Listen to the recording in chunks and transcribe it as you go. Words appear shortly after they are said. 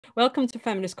Welcome to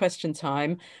Feminist Question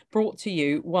Time, brought to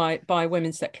you by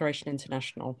Women's Declaration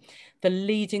International, the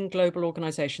leading global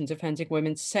organisation defending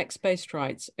women's sex-based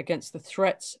rights against the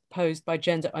threats posed by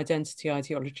gender identity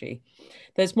ideology.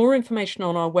 There's more information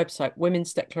on our website,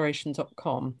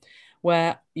 womensdeclaration.com,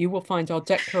 where you will find our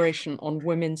declaration on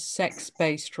women's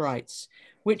sex-based rights,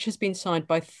 which has been signed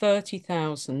by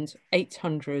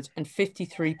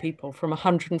 30,853 people from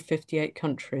 158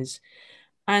 countries,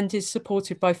 and is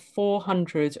supported by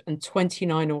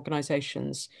 429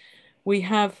 organisations. We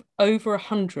have over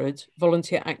 100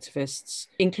 volunteer activists,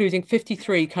 including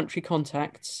 53 country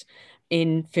contacts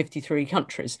in 53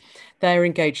 countries. They're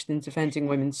engaged in defending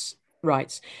women's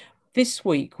rights. This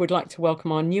week, we'd like to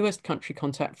welcome our newest country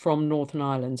contact from Northern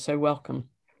Ireland, so welcome.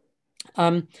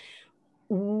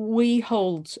 We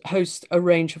host a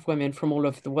range of women from all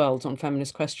over the world on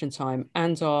Feminist Question Time,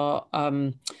 and our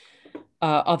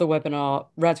other webinar,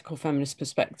 Radical Feminist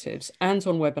Perspectives, and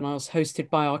on webinars hosted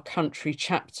by our country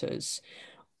chapters.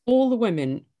 All the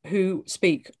women who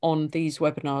speak on these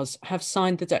webinars have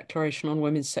signed the Declaration on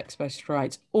Women's Sex-Based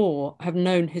Rights or have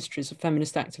known histories of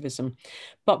feminist activism.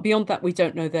 But beyond that, we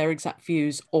don't know their exact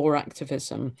views or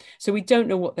activism. So we don't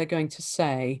know what they're going to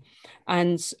say.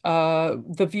 And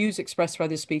the views expressed by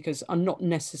the speakers are not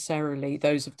necessarily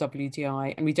those of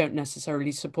WDI, and we don't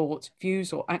necessarily support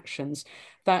views or actions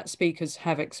that speakers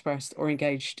have expressed or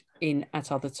engaged in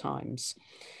at other times.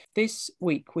 This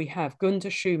week, we have Gunda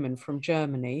Schumann from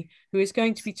Germany, who is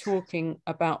going to be talking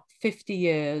about 50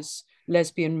 years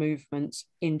lesbian movement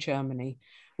in Germany.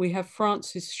 We have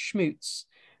Francis Smootz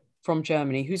from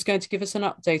Germany, who's going to give us an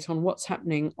update on what's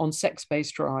happening on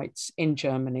sex-based rights in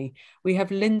Germany. We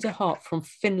have Hart from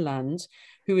Finland,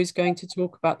 who is going to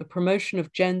talk about the promotion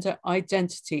of gender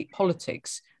identity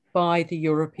politics by the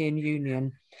European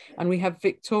Union. And we have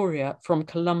Victoria from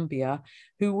Colombia,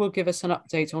 who will give us an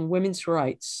update on women's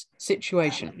rights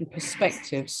situation and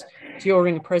perspectives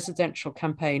during a presidential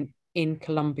campaign in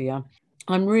Colombia.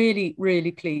 I'm really,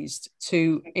 really pleased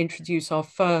to introduce our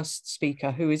first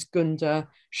speaker, who is Gunda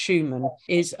Schumann,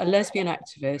 is a lesbian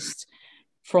activist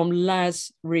from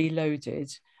Las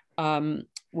Reloaded,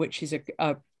 which is a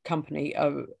company,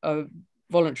 a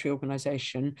voluntary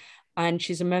organisation, and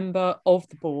she's a member of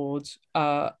the board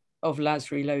of Las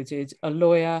Reloaded, a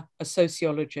lawyer, a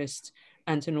sociologist,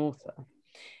 and an author.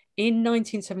 In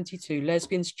 1972,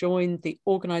 lesbians joined the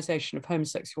Organisation of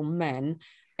Homosexual Men,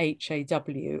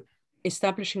 HAW,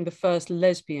 establishing the first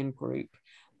lesbian group,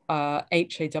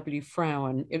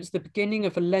 HAW-Frauen. It was the beginning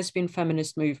of a lesbian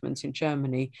feminist movement in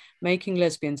Germany, making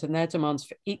lesbians and their demands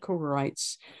for equal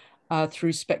rights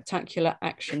through spectacular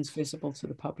actions visible to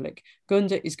the public.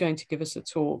 Gunda is going to give us a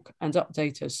talk and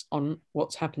update us on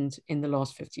what's happened in the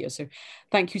last 50 years. So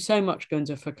thank you so much,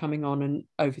 Gunda, for coming on, and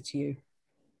over to you.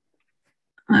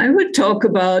 I would talk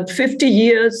about 50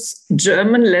 years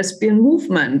German lesbian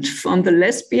movement, from the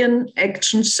Lesbian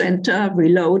Action Center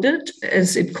Reloaded,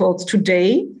 as it calls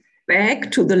today,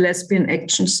 back to the Lesbian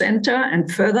Action Center,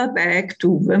 and further back to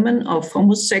Women of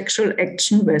Homosexual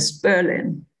Aktion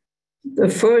Westberlin. The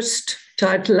first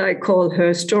title I call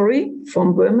Her Story,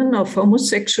 from Women of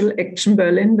Homosexual Aktion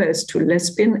Berlin West to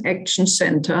Lesbian Action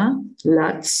Center,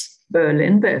 LATZ,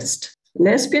 Berlin West.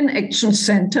 Lesbian Action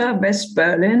Center West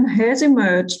Berlin has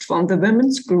emerged from the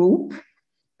women's group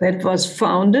that was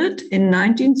founded in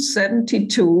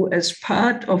 1972 as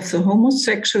part of the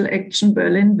Homosexual Aktion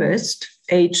Berlin West,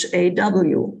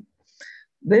 HAW.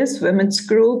 This women's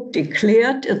group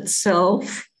declared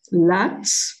itself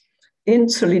LATZ, in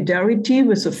solidarity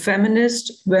with the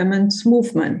feminist women's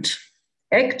movement.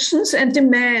 Actions and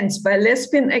demands by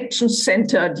Lesbian Action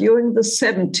Center during the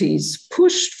 70s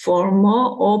pushed for a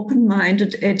more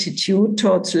open-minded attitude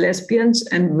towards lesbians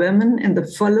and women in the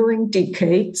following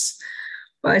decades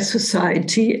by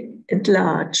society at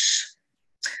large.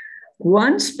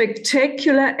 One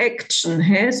spectacular action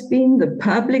has been the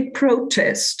public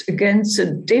protest against the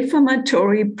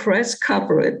defamatory press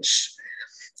coverage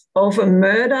of a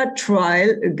murder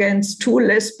trial against two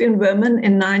lesbian women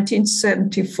in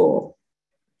 1974.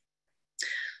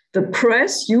 The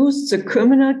press used the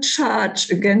criminal charge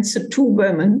against the two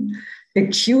women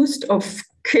accused of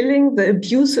killing the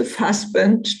abusive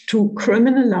husband to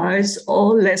criminalize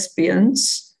all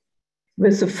lesbians,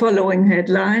 with the following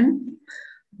headline: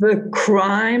 "The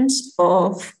Crimes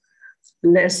of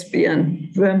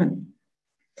Lesbian Women."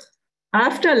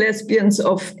 After lesbians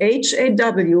of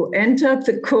HAW entered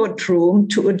the courtroom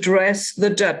to address the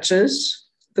judges,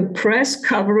 the press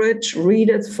coverage read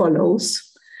as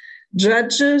follows: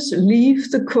 "Judges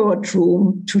leave the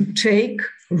courtroom to take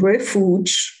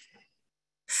refuge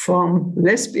from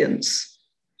lesbians."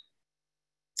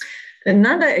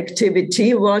 Another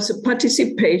activity was a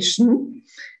participation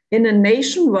in a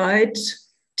nationwide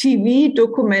TV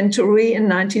documentary in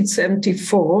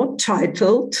 1974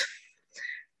 titled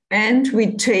 "And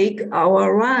We Take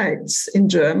Our Rights" in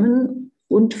German,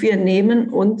 "Und wir nehmen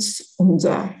uns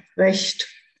unser Recht,"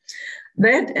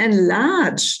 that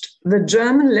enlarged the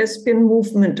German lesbian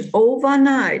movement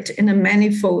overnight in a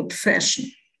manifold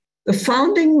fashion. The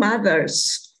founding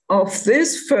mothers of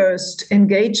this first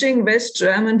engaging West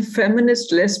German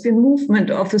feminist lesbian movement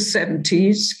of the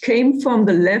 70s came from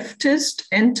the leftist,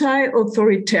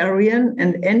 anti-authoritarian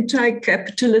and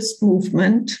anti-capitalist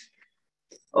movement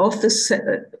of the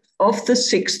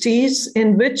 60s,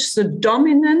 in which the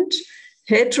dominant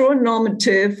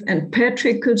heteronormative and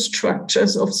patriarchal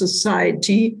structures of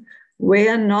society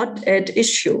were not at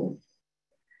issue.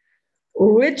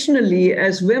 Originally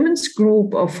as women's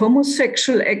group of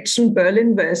Homosexuelle Aktion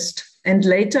Berlin West and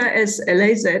later as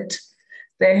LAZ,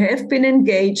 they have been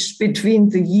engaged between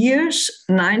the years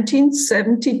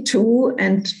 1972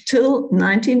 and till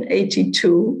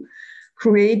 1982,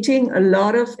 creating a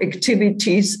lot of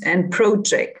activities and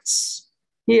projects.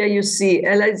 Here you see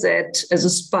LAZ as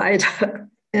a spider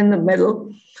in the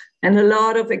middle, and a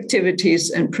lot of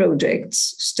activities and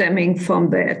projects stemming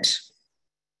from that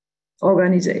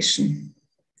organization.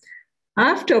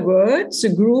 Afterwards, the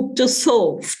group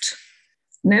dissolved.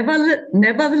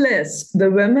 Nevertheless,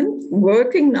 the women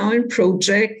working now in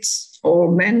projects or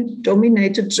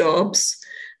men-dominated jobs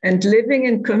and living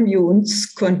in communes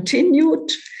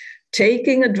continued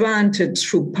taking advantage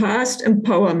through past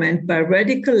empowerment by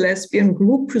radical lesbian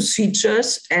group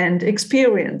procedures and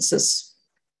experiences.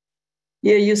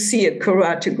 Here you see a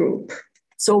karate group.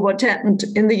 So what happened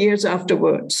in the years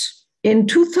afterwards? In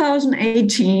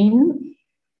 2018,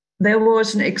 there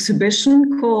was an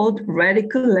exhibition called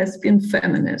Radical Lesbian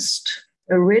Feminist,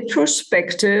 a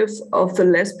retrospective of the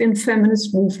lesbian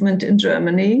feminist movement in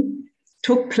Germany,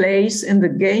 took place in the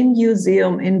Gay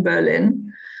Museum in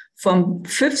Berlin from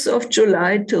 5th of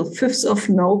July till 5th of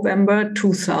November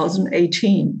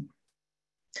 2018.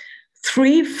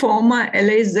 3 former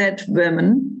LAZ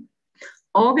women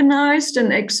organized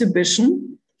an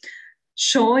exhibition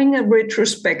showing a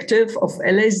retrospective of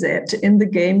LAZ in the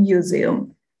Gay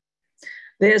Museum.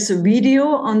 There's a video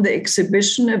on the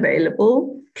exhibition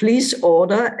available. Please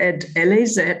order at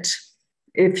LAZ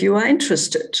if you are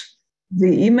interested.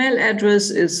 The email address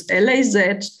is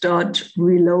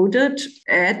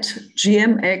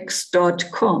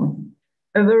laz.reloaded@gmx.com.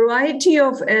 A variety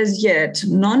of as yet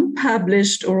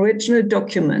non-published original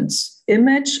documents,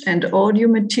 image and audio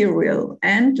material,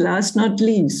 and last not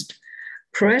least,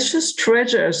 precious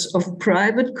treasures of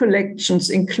private collections,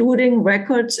 including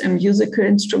records and musical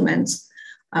instruments,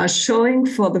 are showing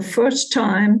for the first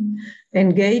time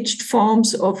engaged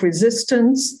forms of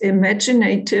resistance,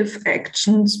 imaginative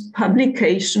actions,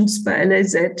 publications by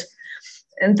LAZ,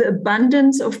 and the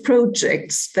abundance of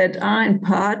projects that are in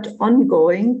part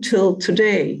ongoing till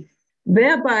today,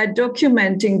 thereby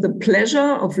documenting the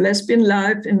pleasure of lesbian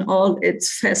life in all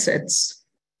its facets.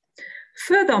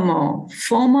 Furthermore,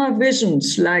 former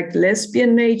visions like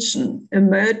Lesbian Nation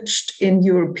emerged in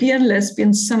European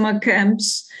lesbian summer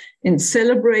camps, in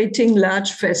celebrating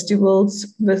large festivals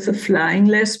with the Flying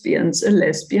Lesbians, a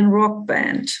lesbian rock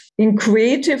band, in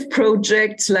creative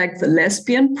projects like the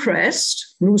Lesbian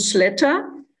Press newsletter,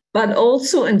 but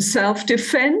also in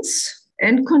self-defense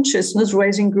and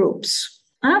consciousness-raising groups.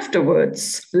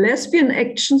 Afterwards, Lesbian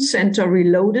Action Center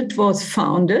Reloaded was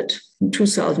founded in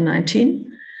 2019.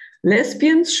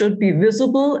 Lesbians should be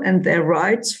visible and their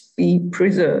rights be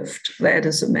preserved. That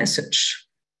is the message.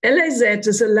 LAZ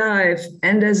is alive,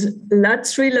 and as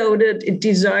LUTZ Reloaded, it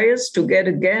desires to get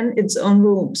again its own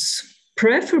rooms,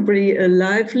 preferably a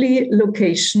lively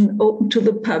location open to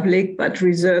the public but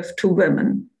reserved to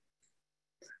women,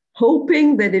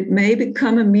 hoping that it may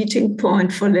become a meeting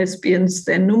point for lesbians,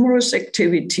 their numerous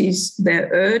activities,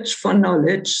 their urge for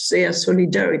knowledge, their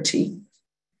solidarity.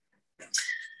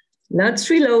 LUTZ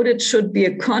Reloaded should be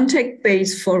a contact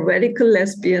base for radical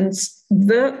lesbians,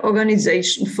 the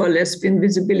organization for lesbian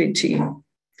visibility.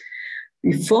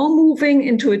 Before moving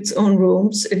into its own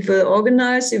rooms, it will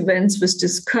organize events with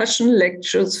discussion,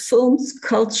 lectures, films,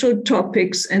 cultural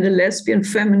topics, and a lesbian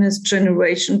feminist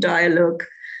generation dialogue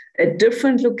at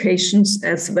different locations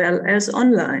as well as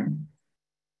online.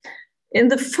 In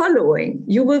the following,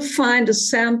 you will find a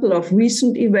sample of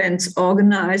recent events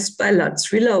organized by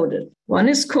LUTZ Reloaded. One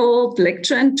is called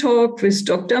Lecture and Talk with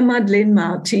Dr. Madeleine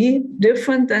Marty,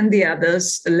 Different Than the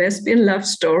Others, a lesbian love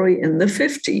story in the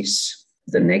 50s.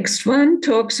 The next one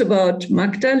talks about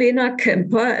Magdalena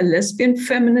Kemper, a lesbian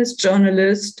feminist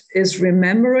journalist, is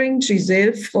remembering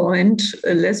Giselle Freund,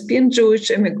 a lesbian Jewish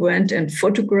immigrant and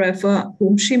photographer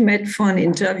whom she met for an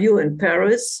interview in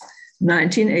Paris,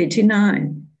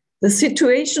 1989. The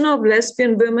situation of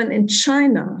lesbian women in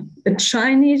China. A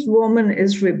Chinese woman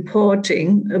is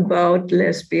reporting about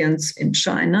lesbians in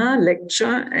China,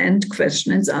 lecture and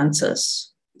question and answers.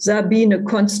 Sabine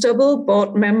Constable,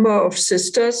 board member of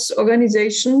Sisters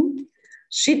organization,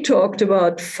 she talked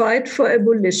about fight for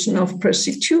abolition of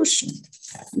prostitution,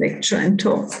 lecture and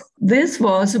talk. This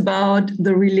was about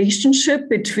the relationship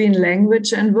between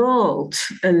language and world,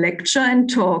 a lecture and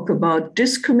talk about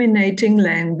discriminating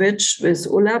language with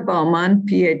Ulla Baumann,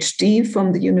 PhD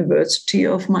from the University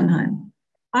of Mannheim.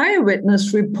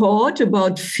 Eyewitness report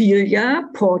about Filia,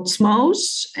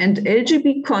 Portsmouth, and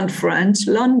LGB Conference,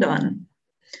 London.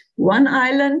 One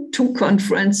island, two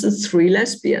conferences, three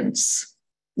lesbians.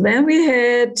 Then we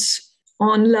had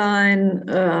online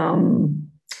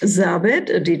Zabet,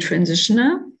 a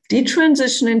detransitioner.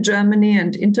 Detransition in Germany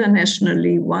and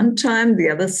internationally, one time, the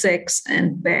other sex,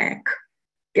 and back.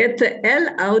 Get the L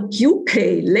Out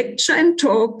UK, lecture and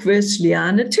talk with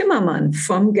Liane Timmermann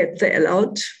from Get the L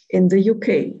Out in the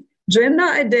UK. Gender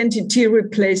identity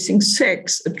replacing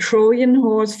sex, a Trojan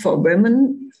horse for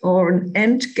women or an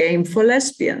end game for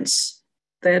lesbians.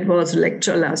 That was a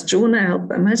lecture last June, I held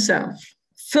by myself.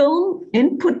 Film,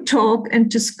 input, talk, and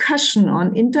discussion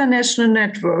on international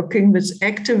networking with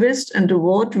activist and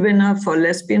award winner for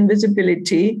lesbian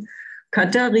visibility,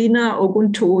 Katharina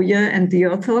Oguntoye, and the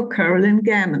author Carolyn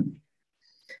Gammon.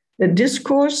 A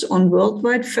discourse on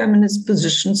worldwide feminist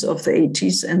positions of the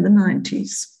 80s and the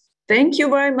 90s. Thank you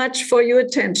very much for your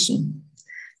attention.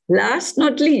 Last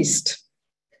not least,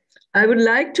 I would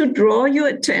like to draw your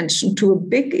attention to a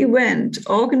big event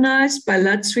organized by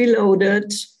Let's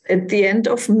Reloaded at the end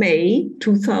of May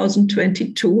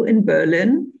 2022 in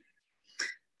Berlin,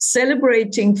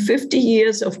 celebrating 50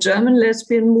 years of German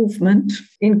lesbian movement,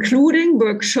 including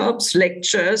workshops,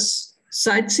 lectures,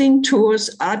 sightseeing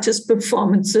tours, artist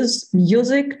performances,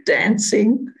 music,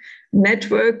 dancing,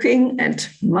 networking, and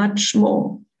much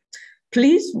more.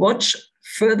 Please watch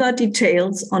further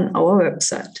details on our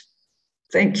website.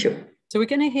 Thank you. So we're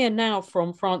going to hear now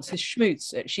from Frances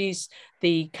Smootz. She's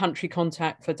the country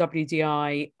contact for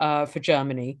WDI for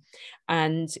Germany,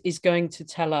 and is going to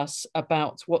tell us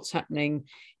about what's happening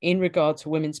in regard to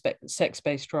women's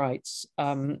sex-based rights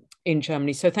in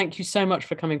Germany. So thank you so much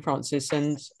for coming, Frances,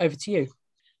 and over to you.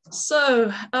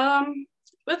 So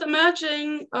with the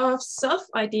merging of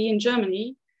self-ID in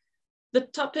Germany, the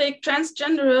topic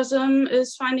transgenderism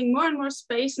is finding more and more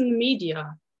space in the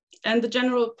media and the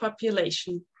general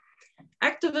population.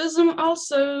 Activism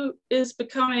also is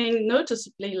becoming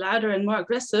noticeably louder and more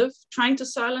aggressive, trying to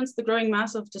silence the growing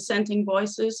mass of dissenting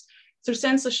voices through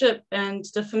censorship and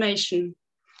defamation.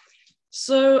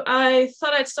 So I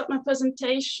thought I'd start my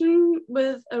presentation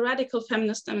with a radical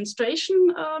feminist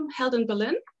demonstration held in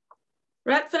Berlin.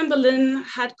 RadFem Berlin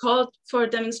had called for a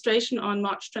demonstration on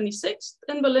March 26th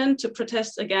in Berlin to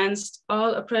protest against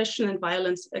all oppression and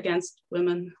violence against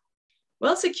women.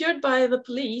 Well secured by the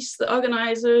police, the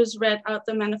organizers read out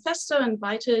the manifesto and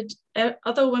invited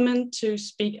other women to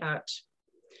speak out.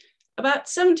 About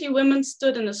 70 women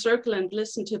stood in a circle and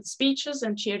listened to the speeches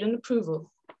and cheered in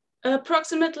approval.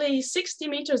 Approximately 60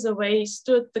 meters away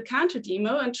stood the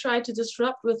counter-demo and tried to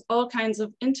disrupt with all kinds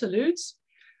of interludes,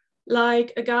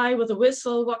 like a guy with a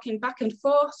whistle walking back and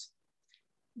forth,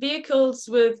 vehicles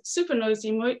with super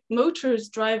noisy motors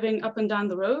driving up and down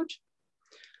the road,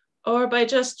 or by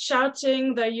just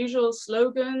shouting their usual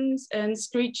slogans and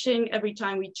screeching every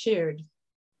time we cheered.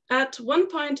 At one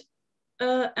point,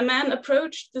 a man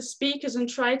approached the speakers and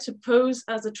tried to pose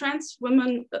as a trans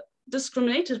woman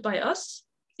discriminated by us.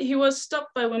 He was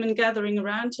stopped by women gathering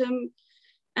around him,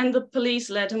 and the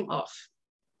police led him off.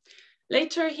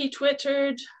 Later, he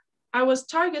twittered, "I was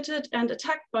targeted and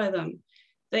attacked by them.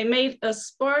 They made a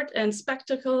sport and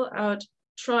spectacle out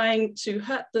trying to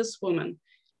hurt this woman.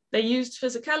 They used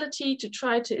physicality to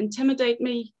try to intimidate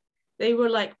me. They were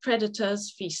like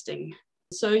predators feasting."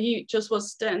 So he just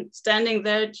was standing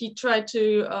there. He tried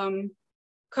to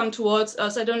come towards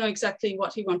us. I don't know exactly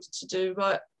what he wanted to do,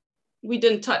 but we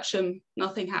didn't touch him.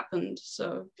 Nothing happened.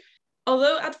 So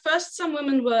although at first some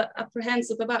women were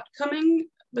apprehensive about coming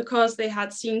because they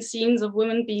had seen scenes of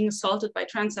women being assaulted by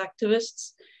trans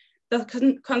activists,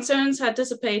 the concerns had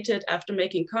dissipated after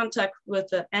making contact with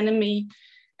the enemy,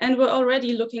 and we're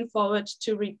already looking forward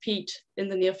to repeat in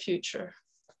the near future.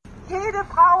 Jede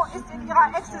Frau ist in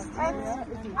ihrer Existenz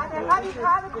eine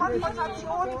radikale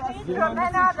Konfrontation für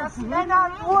Männer, dass Männer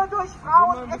nur durch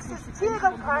Frauen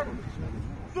existieren können.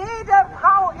 Jede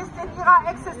Frau ist in ihrer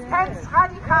Existenz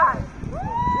radikal.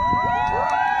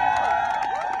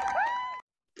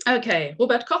 Okay,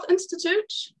 Robert Koch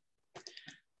Institute,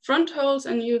 front holes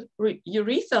and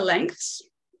urethra lengths,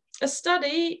 a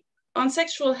study on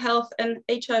sexual health and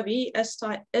HIV,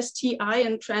 STI,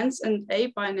 and trans and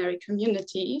a-binary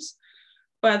communities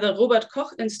by the Robert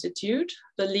Koch Institute,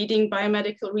 the leading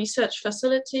biomedical research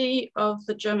facility of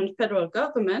the German federal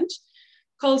government,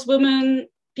 calls women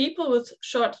people with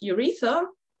short urethra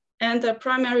and their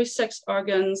primary sex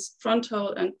organs,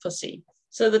 frontal and pussy.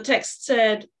 So the text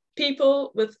said,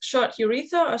 people with short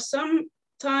urethra are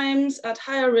sometimes at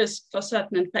higher risk for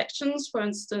certain infections, for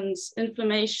instance,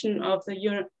 inflammation of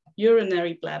the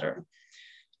urinary bladder.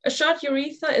 A short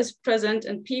urethra is present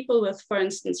in people with, for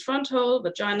instance, frontal,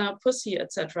 vagina, pussy,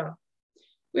 etc.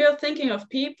 We are thinking of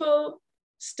people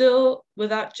still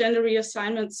without gender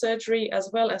reassignment surgery, as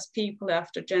well as people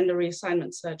after gender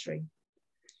reassignment surgery.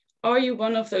 Are you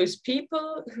one of those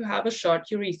people who have a short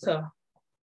urethra?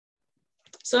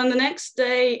 So on the next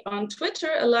day on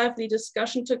Twitter, a lively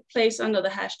discussion took place under the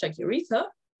hashtag urethra,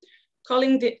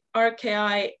 calling the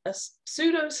RKI a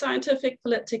pseudo-scientific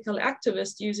political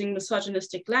activist using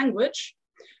misogynistic language,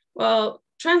 while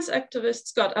trans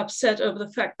activists got upset over the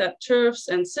fact that TERFs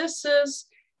and CISs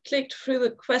clicked through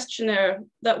the questionnaire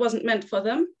that wasn't meant for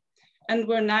them and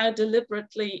were now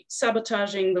deliberately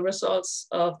sabotaging the results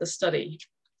of the study.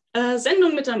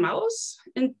 Sendung mit der Maus,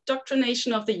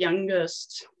 indoctrination of the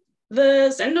youngest.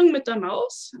 The Sendung mit der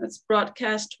Maus, it's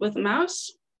broadcast with a mouse,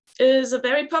 is a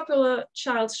very popular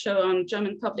child's show on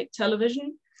German public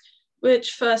television,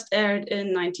 which first aired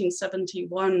in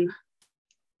 1971.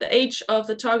 The age of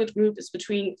the target group is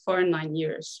between 4 and 9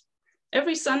 years.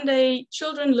 Every Sunday,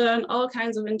 children learn all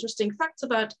kinds of interesting facts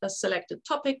about a selected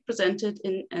topic presented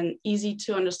in an easy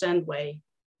to understand way.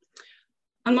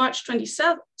 On March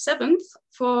 27th,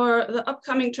 for the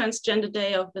upcoming Transgender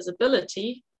Day of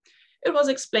Visibility, it was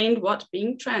explained what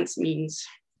being trans means.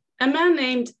 A man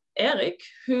named Eric,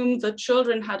 whom the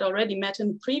children had already met in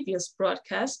the previous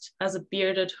broadcast as a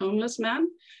bearded homeless man,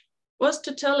 was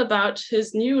to tell about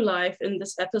his new life in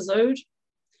this episode,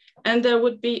 and there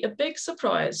would be a big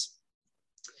surprise.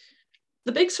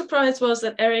 The big surprise was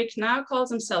that Eric now calls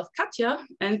himself Katja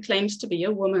and claims to be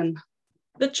a woman.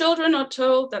 The children are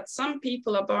told that some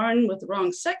people are born with the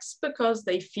wrong sex because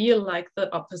they feel like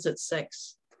the opposite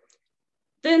sex.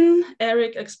 Then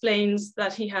Eric explains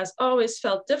that he has always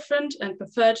felt different and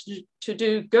preferred to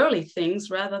do girly things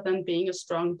rather than being a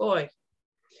strong boy.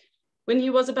 When he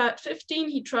was about 15,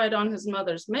 he tried on his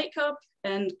mother's makeup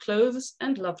and clothes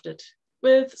and loved it.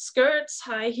 With skirts,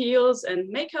 high heels, and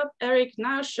makeup, Eric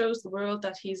now shows the world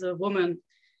that he's a woman,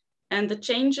 and the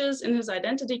changes in his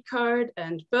identity card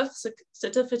and birth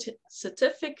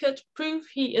certificate prove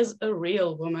he is a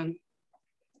real woman.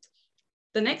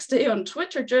 The next day on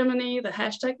Twitter Germany, the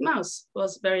hashtag mouse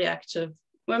was very active,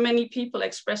 where many people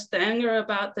expressed their anger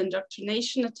about the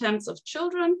indoctrination attempts of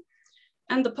children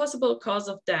and the possible cause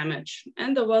of damage,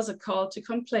 and there was a call to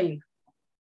complain.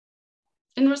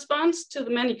 In response to the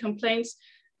many complaints,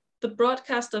 the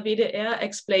broadcaster WDR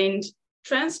explained,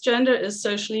 transgender is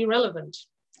socially relevant.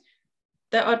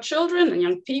 There are children and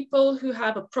young people who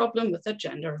have a problem with their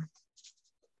gender.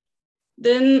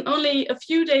 Then only a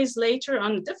few days later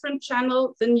on a different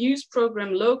channel, the news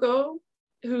program Logo,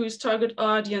 whose target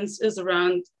audience is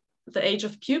around the age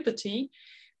of puberty,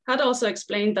 had also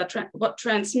explained that what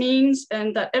trans means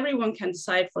and that everyone can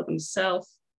decide for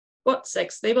themselves what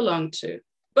sex they belong to.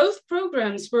 Both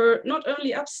programs were not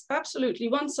only absolutely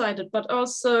one-sided, but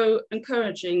also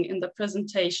encouraging in the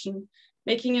presentation,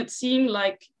 making it seem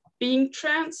like being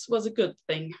trans was a good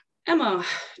thing. Emma,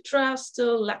 try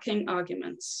still lacking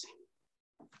arguments.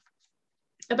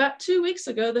 About 2 weeks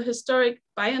ago, the historic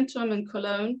Bayernturm in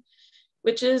Cologne,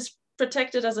 which is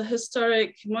protected as a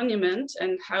historic monument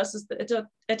and houses the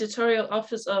editorial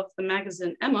office of the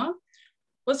magazine Emma,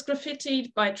 was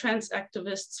graffitied by trans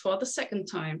activists for the second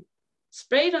time.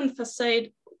 Sprayed on the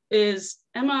facade is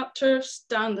Emma TERFs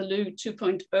Down the Loo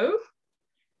 2.0.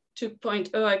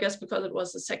 2.0, I guess, because it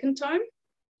was the second time.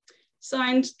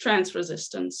 Signed, Trans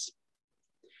Resistance.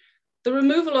 The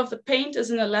removal of the paint is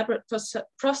an elaborate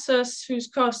process whose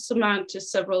costs amount to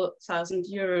several thousand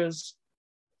euros.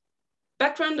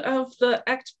 Background of the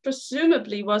act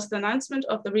presumably was the announcement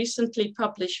of the recently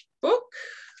published book,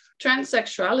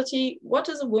 Transsexuality, What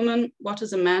is a Woman, What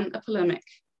is a Man, a Polemic,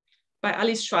 by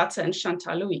Alice Schwarzer and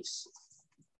Chantal Louise,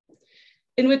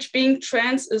 in which being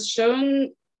trans is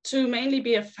shown to mainly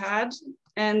be a fad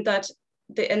and that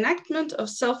the enactment of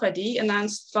self-ID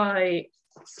announced by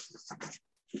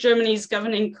Germany's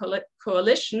governing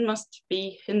coalition must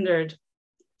be hindered.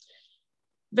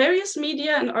 Various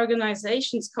media and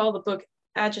organizations call the book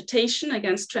Agitation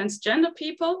Against Transgender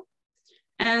People,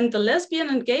 and the Lesbian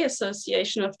and Gay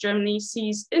Association of Germany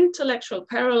sees intellectual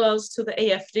parallels to the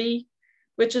AfD,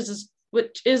 which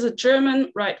is a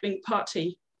German right-wing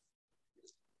party.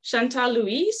 Chantal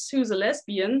Louise, who's a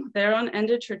lesbian, thereon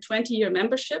ended her 20-year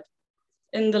membership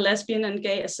in the Lesbian and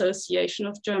Gay Association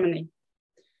of Germany.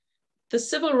 The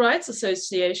Civil Rights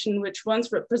Association, which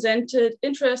once represented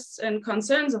interests and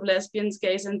concerns of lesbians,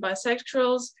 gays, and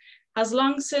bisexuals, has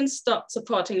long since stopped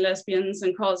supporting lesbians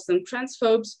and calls them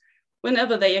transphobes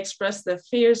whenever they express their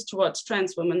fears towards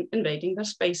trans women invading their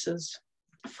spaces.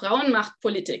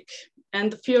 Frauenmachtpolitik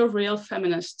and the fear of real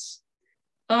feminists.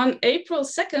 On April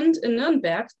 2nd in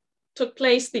Nuremberg took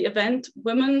place the event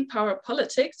Women Power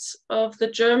Politics of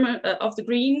the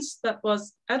Greens that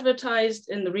was advertised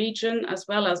in the region as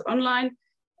well as online,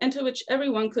 and to which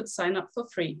everyone could sign up for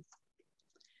free.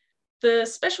 The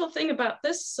special thing about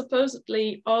this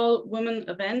supposedly all-women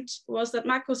event was that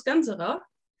Markus Ganserer,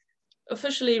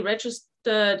 officially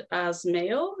registered as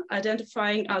male,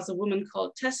 identifying as a woman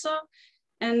called Tessa,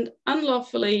 and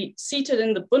unlawfully seated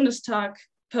in the Bundestag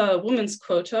per women's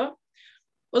quota,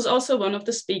 was also one of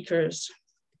the speakers.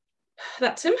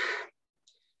 That's him.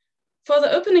 For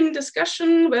the opening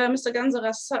discussion, where Mr.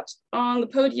 Ganserer sat on the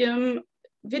podium,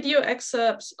 video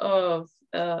excerpts of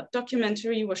a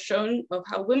documentary were shown of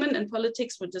how women in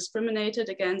politics were discriminated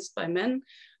against by men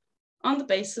on the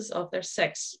basis of their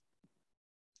sex.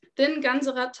 Then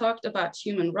Ganserer talked about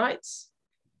human rights,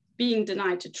 being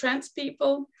denied to trans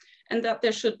people, and that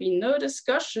there should be no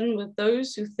discussion with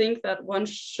those who think that one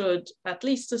should at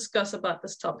least discuss about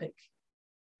this topic.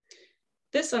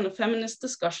 This on a feminist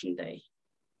discussion day.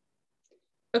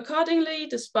 Accordingly,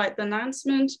 despite the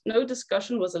announcement, no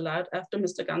discussion was allowed after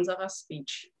Mr. Ganserer's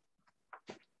speech.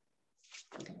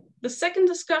 The second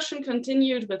discussion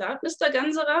continued without Mr.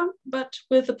 Ganserer, but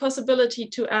with the possibility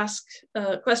to ask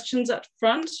questions at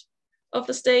front of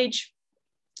the stage.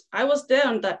 I was there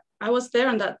on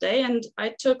that day, and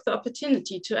I took the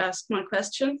opportunity to ask my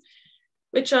question,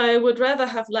 which I would rather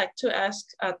have liked to ask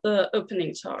at the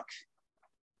opening talk.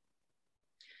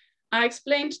 I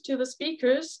explained to the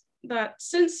speakers that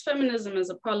since feminism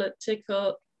is a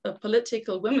political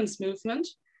women's movement,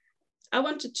 I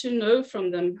wanted to know from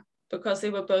them, because they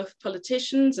were both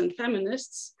politicians and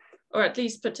feminists, or at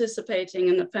least participating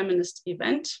in a feminist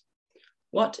event,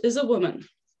 what is a woman?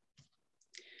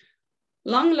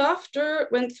 Long laughter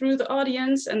went through the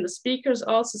audience, and the speakers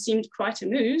also seemed quite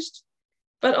amused,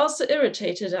 but also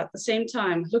irritated at the same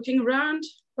time, looking around,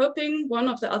 hoping one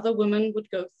of the other women would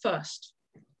go first.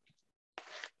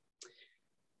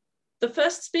 The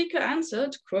first speaker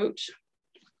answered, quote,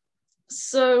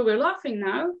 "So we're laughing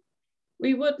now.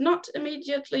 We would not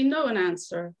immediately know an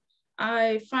answer.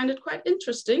 I find it quite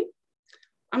interesting.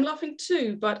 I'm laughing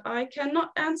too, but I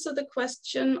cannot answer the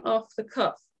question off the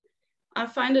cuff. I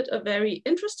find it a very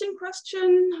interesting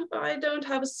question. I don't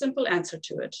have a simple answer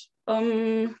to it."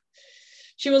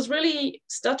 She was really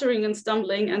stuttering and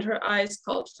stumbling, and her eyes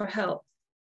called for help.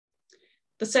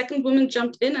 The second woman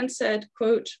jumped in and said,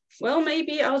 quote, "Well,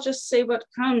 maybe I'll just say what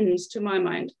comes to my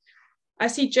mind. I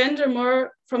see gender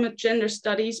more from a gender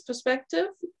studies perspective,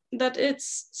 that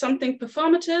it's something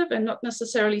performative and not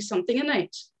necessarily something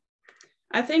innate.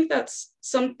 I think that's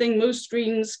something most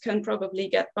Greens can probably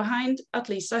get behind, at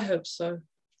least I hope so.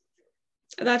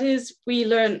 That is, we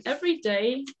learn every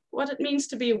day what it means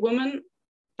to be a woman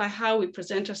by how we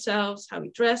present ourselves, how we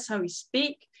dress, how we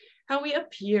speak, how we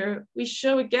appear. We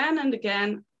show again and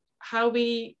again how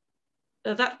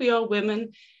that we are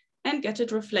women, and get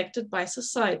it reflected by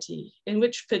society, in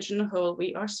which pigeonhole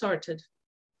we are sorted.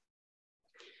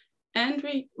 And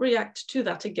we react to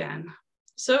that again.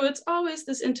 So it's always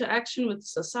this interaction with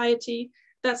society.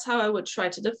 That's how I would try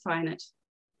to define it.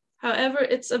 However,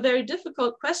 it's a very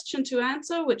difficult question to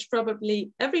answer, which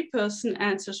probably every person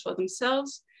answers for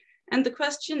themselves. And the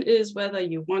question is whether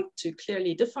you want to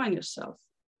clearly define yourself.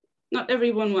 Not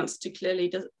everyone wants to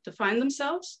clearly define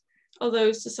themselves,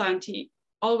 although society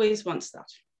always wants that.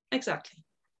 Exactly.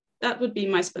 That would be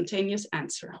my spontaneous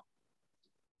answer.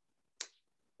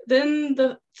 Then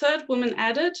the third woman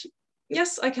added,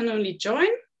 "Yes, I can only join.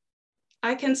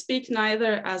 I can speak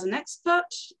neither as an expert,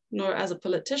 nor as a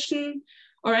politician,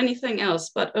 or anything else,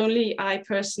 but only I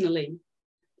personally.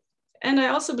 And I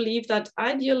also believe that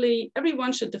ideally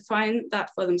everyone should define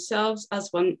that for themselves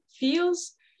as one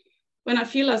feels. When I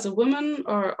feel as a woman,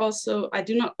 or also I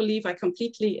do not believe I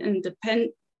completely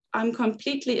I'm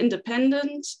completely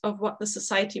independent of what the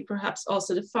society perhaps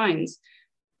also defines.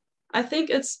 I think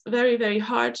it's very, very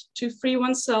hard to free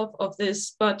oneself of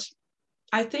this, but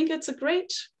I think it's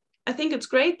great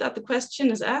that the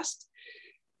question is asked,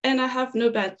 and I have no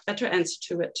better answer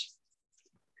to it.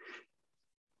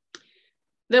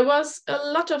 There was a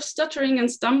lot of stuttering and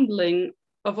stumbling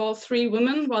of all three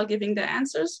women while giving their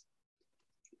answers,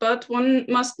 but one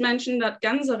must mention that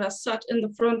Gunda sat in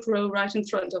the front row right in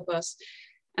front of us,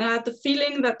 and I had the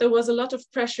feeling that there was a lot of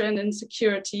pressure and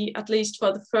insecurity, at least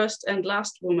for the first and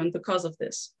last woman, because of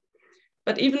this.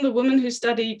 But even the women who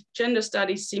studied gender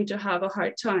studies seemed to have a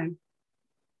hard time.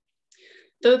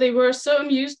 Though they were so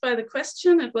amused by the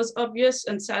question, it was obvious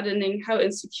and saddening how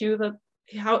insecure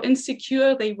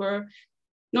they were,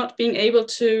 not being able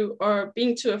to, or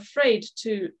being too afraid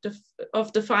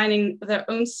of defining their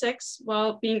own sex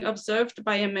while being observed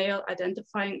by a male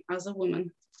identifying as a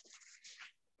woman.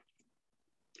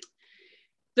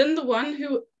 Then the one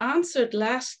who answered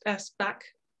last asked back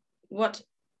why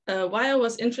I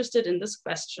was interested in this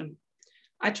question.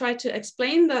 I tried to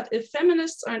explain that if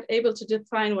feminists aren't able to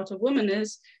define what a woman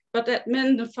is, but that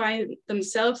men define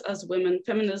themselves as women,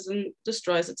 feminism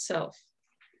destroys itself.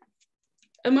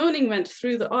 A moaning went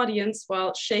through the audience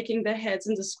while shaking their heads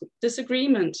in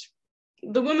disagreement.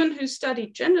 The woman who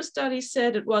studied gender studies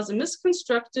said it was a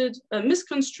misconstrued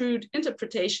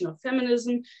interpretation of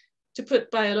feminism to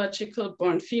put biological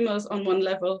born females on one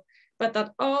level, but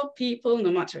that all people,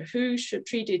 no matter who, should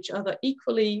treat each other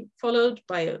equally, followed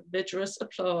by a vigorous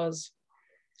applause.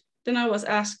 Then I was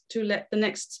asked to let the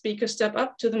next speaker step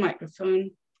up to the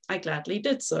microphone. I gladly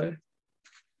did so.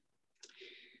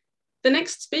 The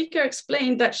next speaker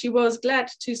explained that she was glad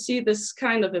to see this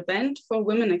kind of event for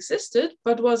women existed,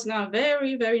 but was now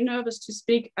very, very nervous to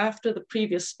speak after the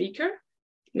previous speaker,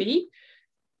 me,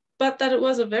 but that it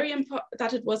was very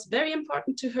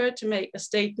important to her to make a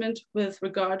statement with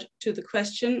regard to the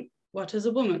question, what is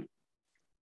a woman?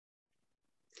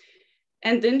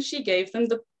 And then she gave them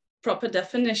the proper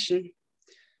definition.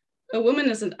 A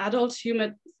woman is an adult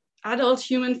human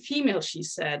female, she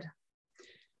said.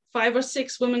 5 or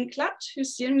 6 women clapped, who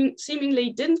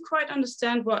seemingly didn't quite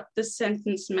understand what this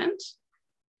sentence meant.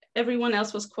 Everyone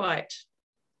else was quiet.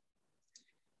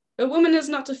 A woman is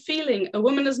not a feeling, a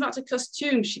woman is not a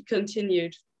costume, she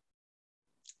continued.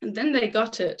 And then they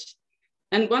got it.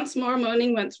 And once more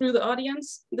moaning went through the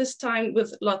audience, this time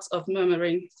with lots of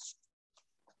murmuring.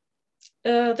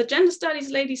 The gender studies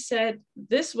lady said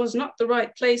this was not the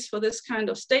right place for this kind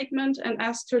of statement and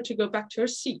asked her to go back to her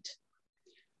seat.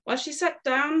 While she sat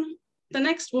down, the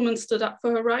next woman stood up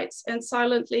for her rights and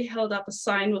silently held up a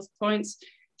sign with points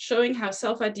showing how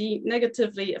self-ID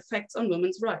negatively affects on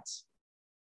women's rights.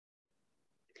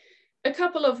 A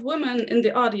couple of women in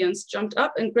the audience jumped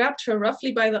up and grabbed her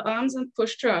roughly by the arms and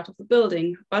pushed her out of the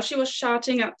building while she was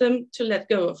shouting at them to let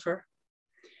go of her.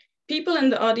 People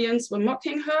in the audience were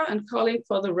mocking her and calling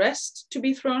for the rest to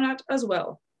be thrown out as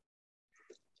well.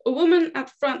 A woman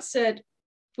at front said,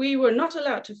 "We were not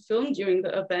allowed to film during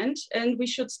the event and we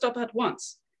should stop at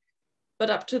once." But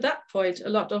up to that point, a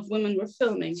lot of women were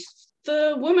filming.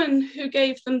 The woman who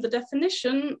gave them the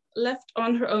definition left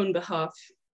on her own behalf.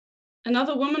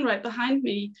 Another woman right behind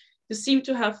me, who seemed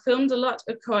to have filmed a lot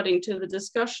according to the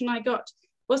discussion I got,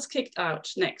 was kicked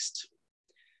out next.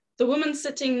 The woman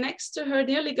sitting next to her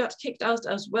nearly got kicked out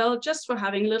as well, just for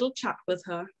having a little chat with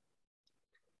her.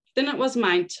 Then it was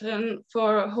my turn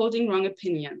for holding wrong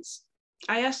opinions.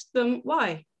 I asked them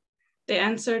why. They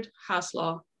answered, House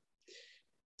law.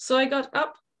 So I got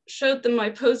up, showed them my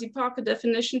Posey Parker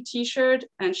definition t-shirt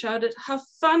and shouted, "Have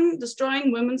fun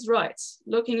destroying women's rights,"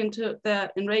 looking into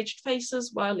their enraged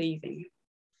faces while leaving.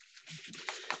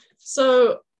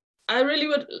 So I really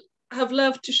would have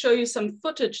loved to show you some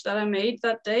footage that I made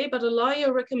that day, but a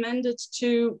lawyer recommended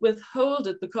to withhold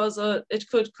it because it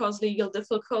could cause legal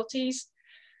difficulties,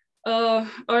 or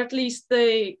at least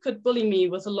they could bully me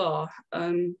with the law,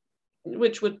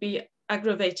 which would be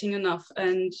aggravating enough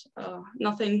and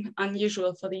nothing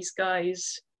unusual for these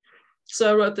guys.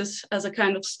 So I wrote this as a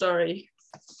kind of story.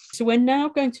 So we're now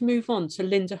going to move on to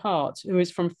Linda Hart, who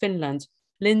is from Finland.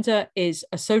 Linda is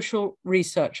a social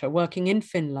researcher working in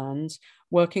Finland,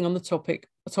 working on the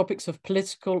topics of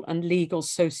political and legal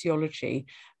sociology,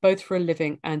 both for a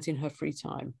living and in her free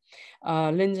time.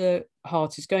 Linda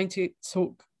Hart is going to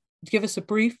give us a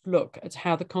brief look at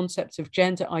how the concept of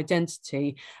gender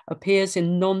identity appears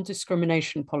in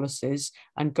non-discrimination policies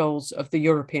and goals of the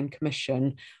European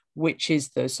Commission, which is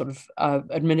the sort of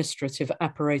administrative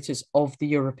apparatus of the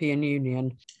European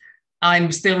Union.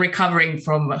 I'm still recovering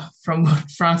from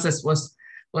what Frances was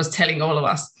telling all of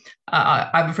us.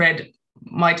 I've read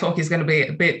my talk is going to be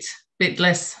a bit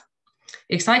less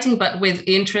exciting, but with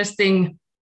interesting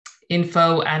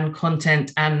info and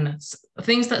content and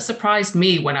things that surprised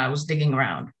me when I was digging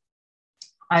around.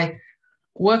 I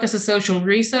work as a social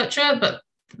researcher, but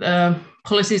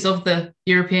policies of the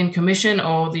European Commission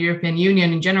or the European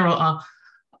Union in general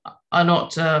are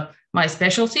not my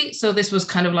specialty. So this was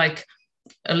kind of like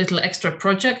a little extra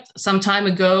project. Some time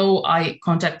ago, I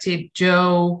contacted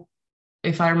Joe,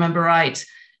 if I remember right,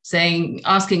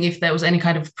 asking if there was any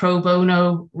kind of pro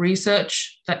bono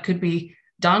research that could be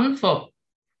done for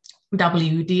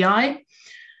WDI.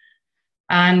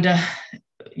 And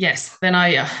yes, then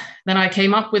I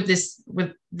came up with this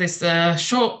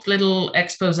short little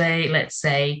expose, let's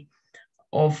say,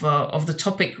 of the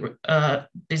topic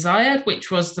desired,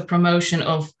 which was the promotion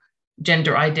of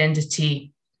gender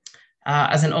identity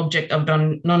as an object of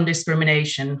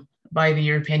non-discrimination by the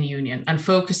European Union, and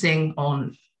focusing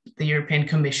on the European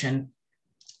Commission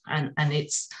and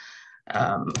its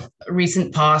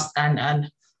recent past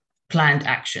and planned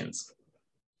actions.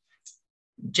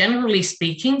 Generally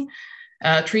speaking,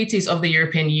 treaties of the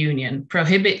European Union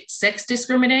prohibit sex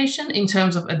discrimination in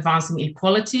terms of advancing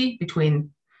equality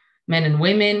between men and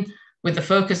women, with the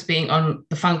focus being on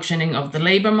the functioning of the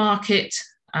labor market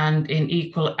and in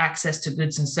equal access to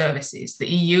goods and services. The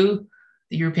EU,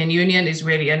 the European Union, is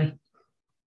really an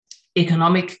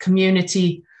economic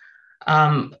community.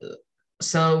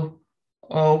 So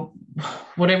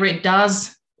whatever it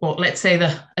does, or let's say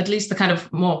at least the kind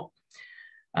of more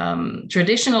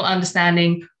traditional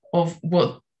understanding of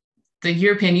what the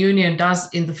European Union does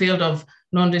in the field of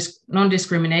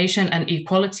non-discrimination and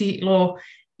equality law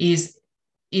is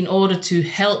in order to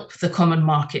help the common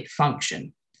market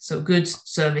function. So goods,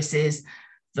 services,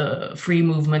 the free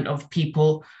movement of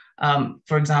people,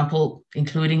 for example,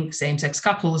 including same-sex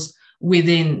couples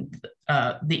within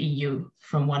the EU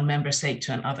from one member state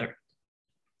to another.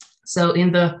 So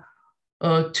in the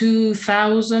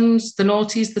 2000s, the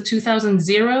noughties, the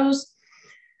 2000s,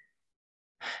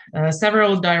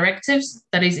 several directives,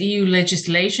 that is EU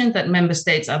legislation that member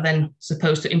states are then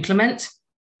supposed to implement.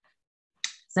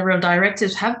 Several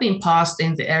directives have been passed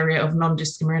in the area of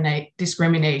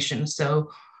non-discrimination.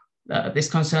 So this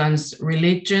concerns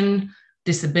religion,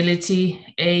 disability,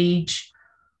 age,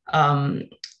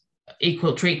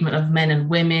 equal treatment of men and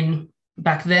women.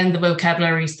 Back then, the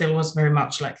vocabulary still was very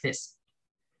much like this: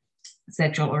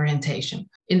 sexual orientation.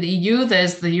 In the EU,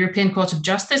 there's the European Court of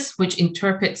Justice, which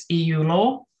interprets EU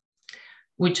law,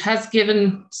 which has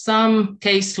given some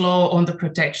case law on the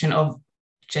protection of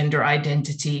gender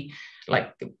identity,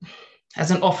 like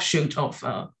as an offshoot of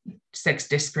sex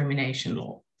discrimination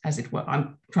law, as it were.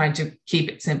 I'm trying to keep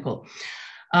it simple.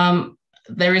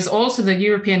 There is also the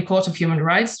European Court of Human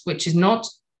Rights, which is not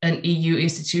an EU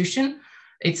institution.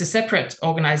 It's a separate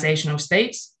organization of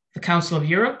states, the Council of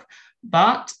Europe,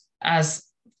 but as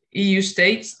EU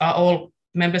states are all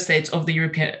member states of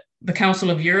the Council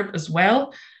of Europe as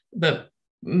well, the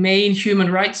main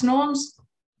human rights norms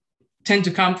tend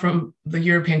to come from the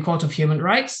European Court of Human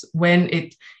Rights when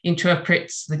it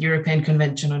interprets the European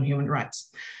Convention on Human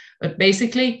Rights. But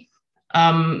basically,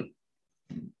 the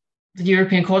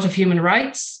European Court of Human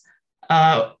Rights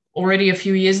already a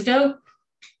few years ago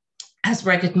has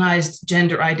recognized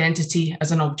gender identity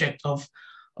as an object of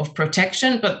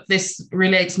protection, but this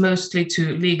relates mostly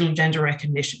to legal gender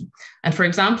recognition. And for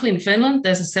example, in Finland,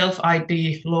 there's a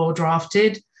self-ID law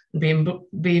drafted,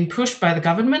 being pushed by the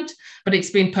government, but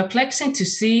it's been perplexing to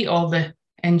see all the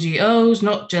NGOs,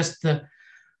 not just the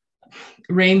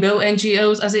rainbow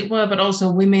NGOs as it were, but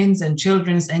also women's and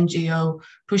children's NGO,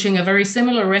 pushing a very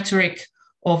similar rhetoric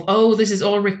of, oh, this is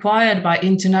all required by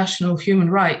international human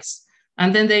rights.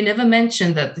 And then they never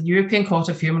mention that the European Court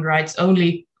of Human Rights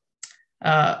only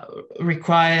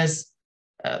requires,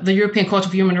 the European Court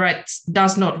of Human Rights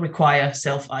does not require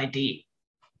self-ID.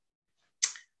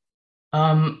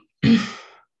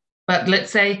 But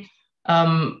let's say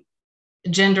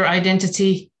gender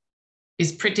identity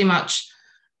is pretty much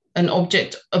an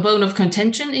object, a bone of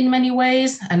contention in many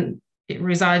ways, and it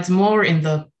resides more in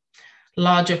the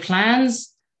larger plans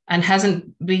and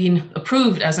hasn't been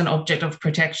approved as an object of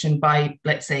protection by,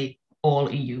 let's say,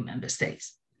 all EU member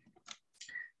states.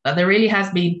 But there really has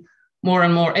been more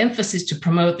and more emphasis to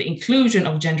promote the inclusion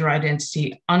of gender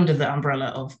identity under the umbrella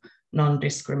of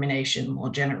non-discrimination more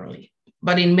generally.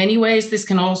 But in many ways, this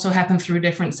can also happen through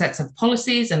different sets of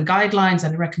policies and guidelines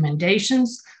and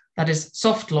recommendations, that is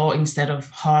soft law instead of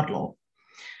hard law.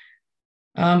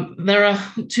 There are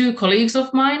two colleagues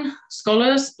of mine,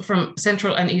 scholars from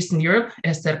Central and Eastern Europe,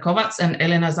 Esther Kovacs and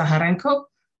Elena Zaharenko,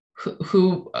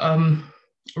 who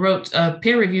wrote a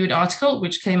peer-reviewed article,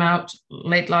 which came out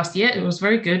late last year. It was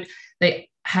very good. They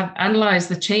have analyzed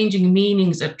the changing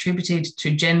meanings attributed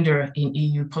to gender in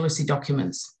EU policy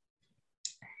documents.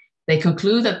 They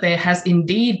conclude that there has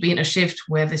indeed been a shift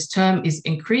where this term is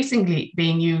increasingly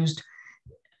being used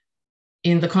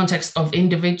in the context of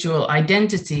individual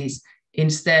identities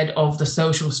instead of the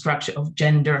social structure of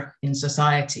gender in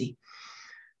society.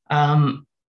 In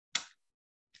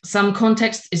some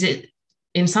contexts,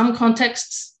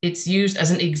 it's used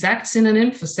as an exact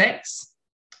synonym for sex,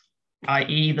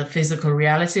 i.e. the physical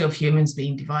reality of humans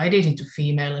being divided into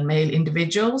female and male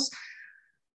individuals.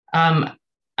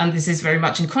 And this is very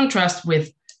much in contrast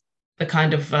with the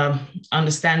kind of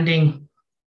understanding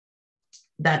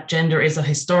that gender is a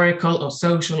historical or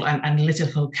social and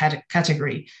analytical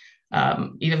category,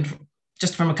 even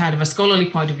just from a kind of a scholarly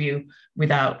point of view,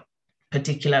 without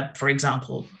particular, for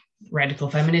example, radical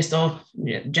feminist or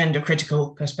gender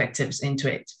critical perspectives into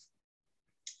it.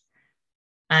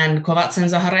 And Kovács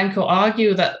and Zaharenko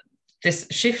argue that this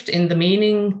shift in the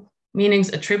meanings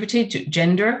attributed to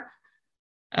gender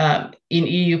in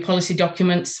EU policy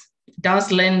documents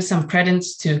does lend some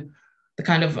credence to the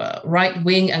kind of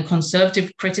right-wing and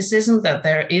conservative criticism that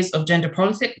there is of gender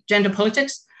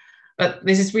politics. But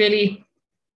this is really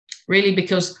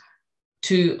because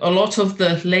to a lot of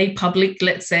the lay public,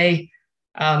 let's say,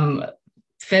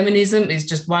 feminism is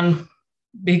just one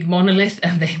big monolith,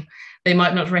 and they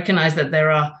might not recognize that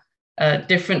there are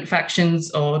different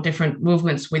factions or different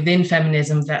movements within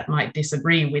feminism that might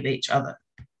disagree with each other.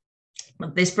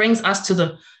 But this brings us to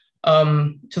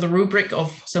the rubric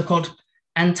of so-called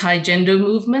anti-gender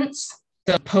movements.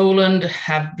 So Poland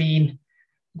have been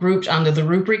grouped under the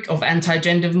rubric of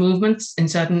anti-gender movements in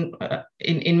certain,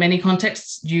 in many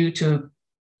contexts, due to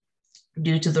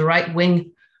the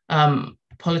right-wing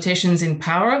politicians in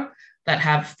power that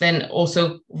have then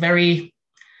also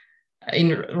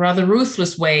in rather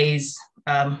ruthless ways,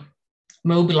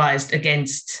 mobilized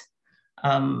against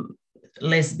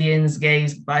lesbians,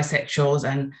 gays,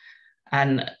 bisexuals,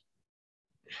 and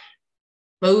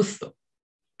both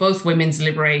women's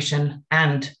liberation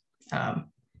and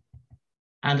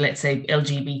let's say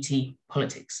LGBT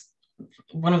politics.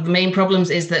 One of the main problems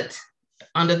is that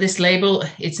under this label,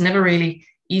 it's never really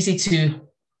easy to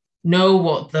know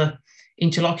what the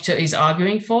interlocutor is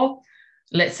arguing for.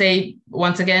 Let's say,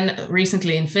 once again,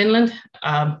 recently in Finland,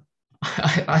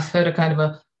 I've heard a kind of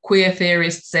a queer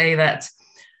theorist say that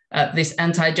this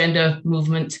anti-gender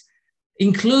movement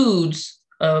includes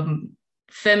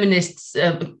feminists,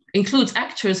 includes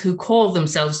actors who call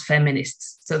themselves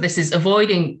feminists. So this is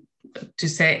avoiding to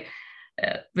say,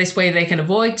 this way they can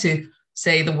avoid to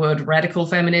say the word radical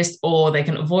feminist, or they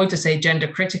can avoid to say gender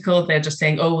critical. They're just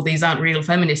saying, oh, these aren't real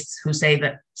feminists who say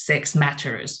that sex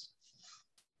matters.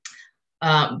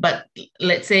 But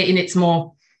let's say in its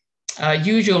more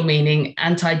usual meaning,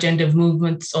 anti-gender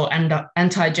movements or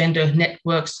anti-gender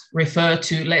networks refer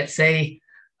to, let's say,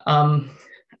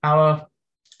 our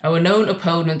known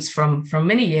opponents from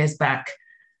many years back,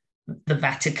 the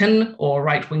Vatican, or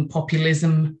right-wing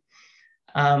populism,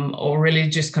 or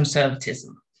religious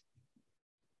conservatism.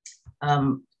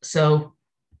 So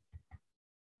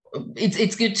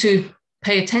it's good to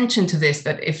pay attention to this,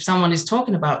 that if someone is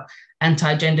talking about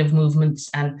anti-gender movements,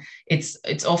 and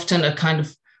it's often a kind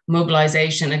of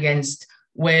mobilization against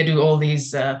where do all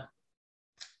these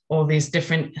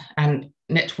different and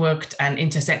networked and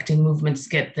intersecting movements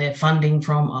get their funding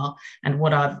from, and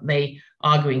what are they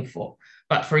arguing for.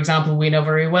 But for example, we know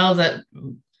very well that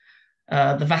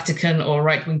the Vatican or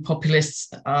right-wing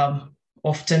populists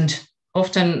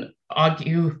often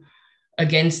argue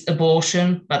against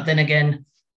abortion, but then again,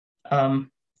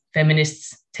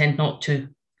 feminists tend not to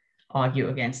argue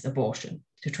against abortion,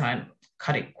 to try and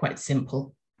cut it quite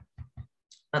simple.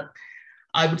 But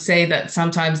I would say that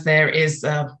sometimes there is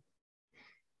a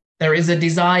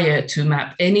desire to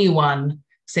map anyone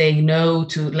saying no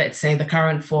to, let's say, the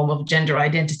current form of gender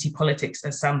identity politics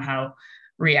as somehow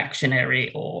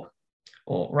reactionary or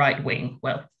right-wing.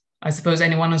 Well, I suppose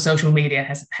anyone on social media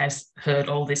has heard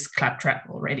all this claptrap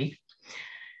already.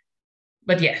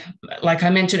 But yeah, like I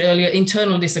mentioned earlier,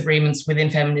 internal disagreements within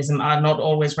feminism are not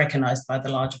always recognized by the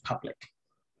larger public.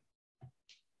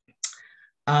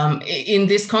 In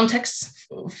this context,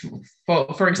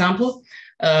 for example,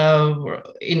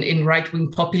 in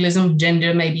right-wing populism,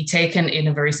 gender may be taken in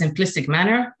a very simplistic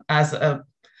manner as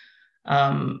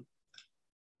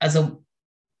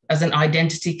an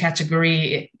identity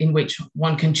category in which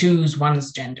one can choose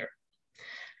one's gender.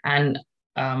 And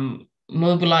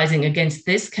mobilizing against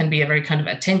this can be a very kind of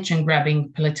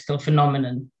attention-grabbing political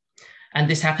phenomenon. And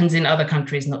this happens in other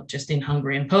countries, not just in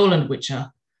Hungary and Poland, which are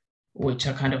which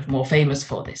are kind of more famous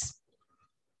for this.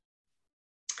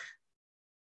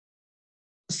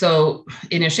 So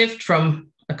in a shift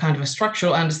from a kind of a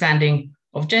structural understanding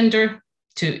of gender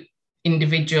to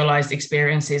individualized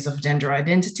experiences of gender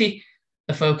identity,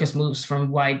 the focus moves from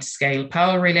wide-scale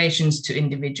power relations to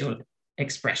individual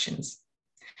expressions.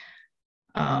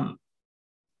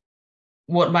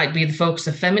 What might be the focus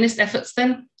of feminist efforts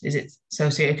then? Is it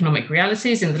socioeconomic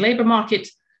realities in the labor market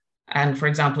and, for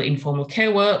example, informal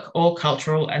care work, or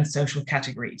cultural and social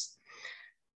categories?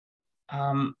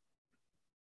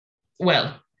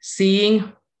 Well,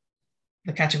 seeing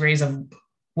the categories of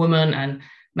woman and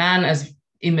man as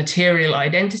immaterial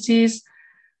identities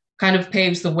kind of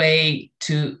paves the way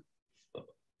to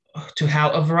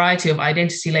how a variety of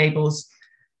identity labels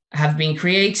have been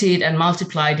created and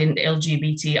multiplied in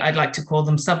LGBT, I'd like to call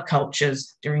them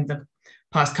subcultures, during the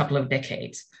past couple of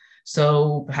decades.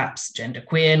 So perhaps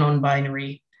genderqueer,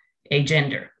 non-binary,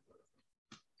 agender.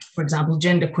 For example,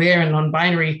 genderqueer and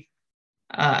non-binary,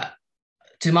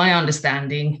 to my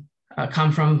understanding,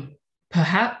 come from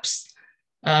perhaps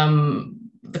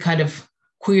the kind of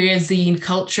queer zine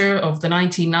culture of the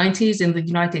 1990s in the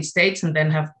United States, and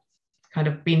then have kind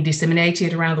of been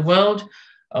disseminated around the world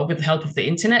with the help of the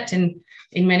internet in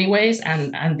many ways,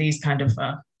 and these kind of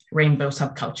rainbow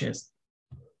subcultures.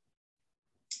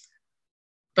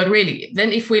 But really,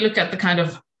 then if we look at the kind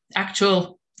of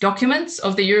actual documents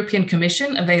of the European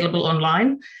Commission available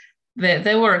online,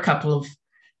 there were a couple of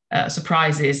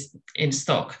surprises in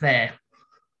stock there.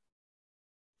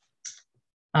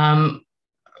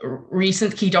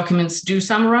 Recent key documents do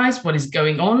summarize what is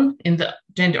going on in the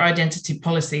gender identity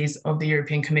policies of the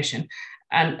European Commission.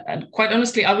 And quite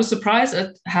honestly, I was surprised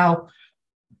at how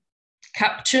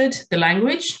captured the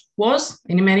language was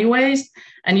in many ways.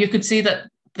 And you could see that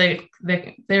there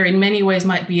in many ways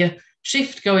might be a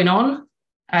shift going on,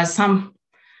 as some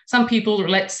people,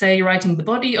 let's say, writing the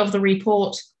body of the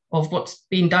report of what's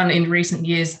been done in recent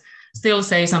years still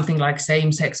say something like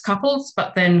same-sex couples,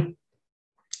 but then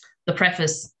the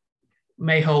preface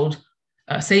may hold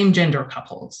same-gender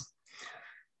couples.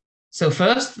 So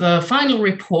first, the final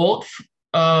report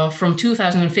from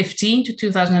 2015 to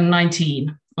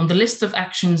 2019 on the list of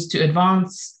actions to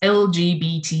advance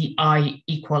LGBTI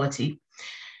equality.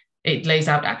 It lays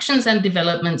out actions and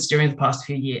developments during the past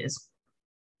few years.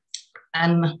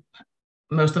 And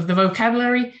most of the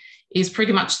vocabulary is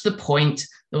pretty much the point.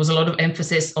 There was a lot of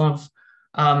emphasis of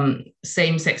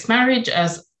same-sex marriage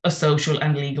as a social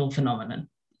and legal phenomenon.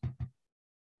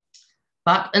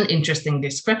 But an interesting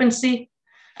discrepancy,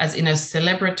 as in a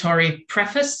celebratory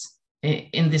preface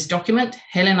in this document,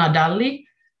 Helena Dalli,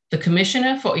 the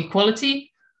Commissioner for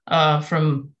Equality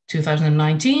from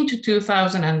 2019 to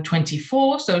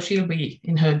 2024, so she'll be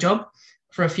in her job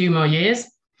for a few more years.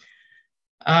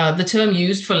 The term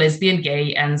used for lesbian,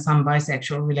 gay, and some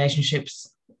bisexual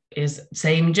relationships is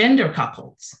same-gender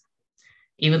couples,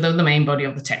 even though the main body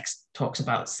of the text talks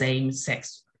about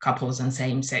same-sex couples and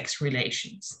same-sex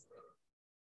relations.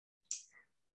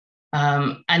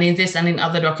 And in this and in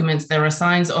other documents, there are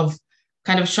signs of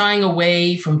kind of shying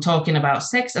away from talking about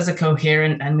sex as a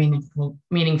coherent and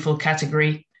meaningful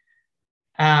category.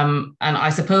 And I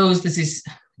suppose this is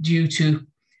due to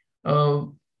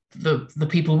the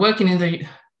people working in the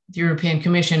European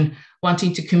Commission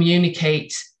wanting to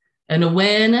communicate an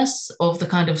awareness of the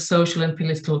kind of social and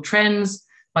political trends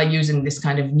by using this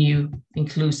kind of new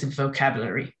inclusive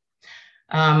vocabulary.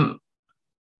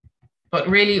 But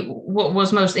really, what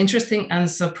was most interesting and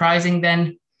surprising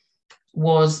then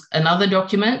was another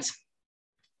document,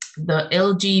 the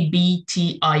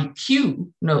LGBTIQ,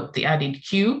 note the added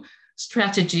Q,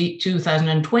 strategy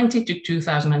 2020 to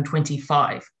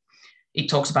 2025. It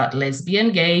talks about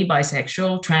lesbian, gay,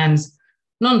 bisexual, trans,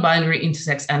 non-binary,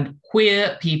 intersex, and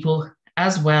queer people,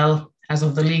 as well as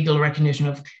of the legal recognition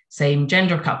of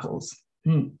same-gender couples.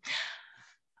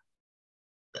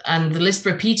 And the list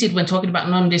repeated when talking about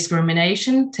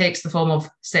non-discrimination takes the form of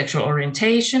sexual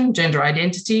orientation, gender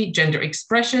identity, gender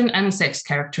expression, and sex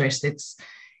characteristics,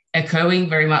 echoing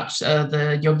very much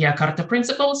the Yogyakarta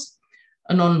Principles,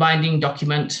 a non-binding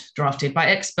document drafted by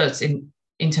experts in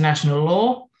international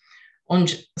law on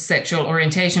sexual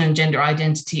orientation and gender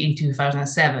identity in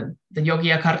 2007. The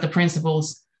Yogyakarta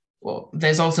Principles, well,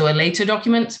 there's also a later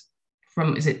document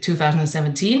from, is it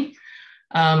 2017?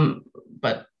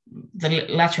 But the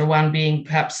latter one being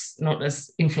perhaps not as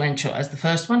influential as the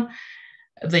first one.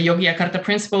 The Yogyakarta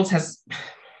Principles has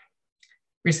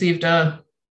received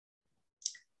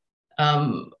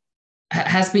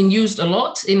has been used a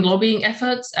lot in lobbying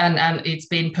efforts, and it's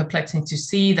been perplexing to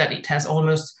see that it has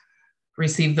almost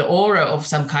received the aura of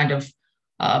some kind of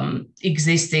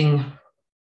existing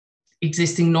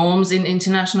existing norms in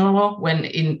international law, when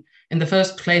in the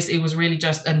first place, it was really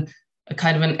just a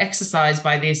kind of an exercise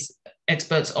by these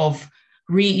experts of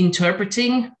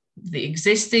reinterpreting the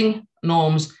existing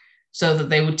norms so that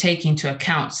they would take into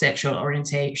account sexual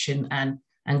orientation and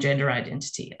gender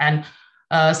identity. And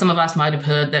some of us might have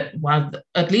heard that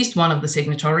at least one of the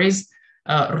signatories,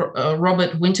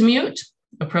 Robert Wintermute,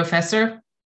 a professor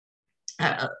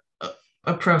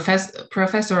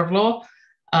of law,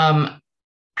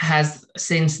 has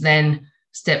since then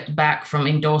stepped back from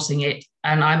endorsing it.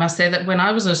 And I must say that when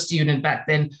I was a student back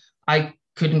then, I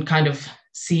couldn't kind of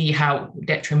see how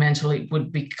detrimental it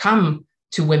would become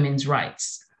to women's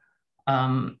rights.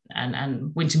 And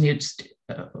Wintermute's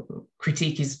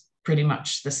critique is pretty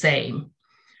much the same.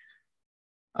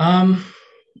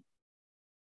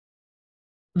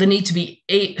 The need to be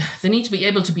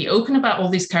able to be open about all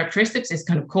these characteristics is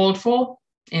kind of called for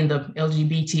in the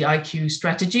LGBTIQ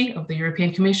strategy of the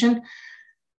European Commission.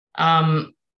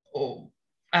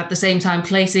 At the same time,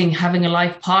 placing having a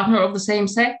life partner of the same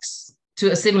sex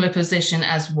to a similar position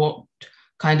as what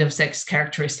kind of sex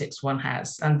characteristics one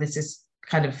has, and this is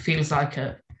kind of feels like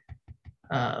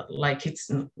it's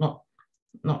not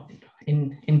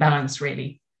in balance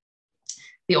really.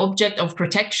 The object of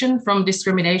protection from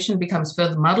discrimination becomes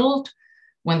further muddled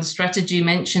when the strategy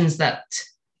mentions that,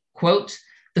 quote,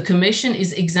 the Commission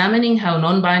is examining how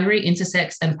non-binary,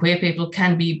 intersex, and queer people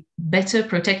can be better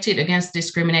protected against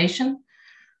discrimination,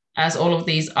 as all of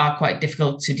these are quite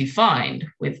difficult to define,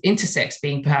 with intersex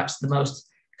being perhaps the most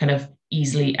kind of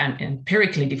easily and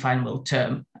empirically definable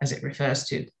term, as it refers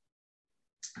to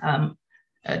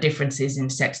differences in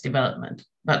sex development.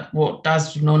 But what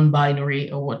does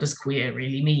non-binary or what does queer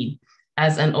really mean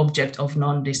as an object of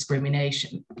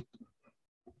non-discrimination?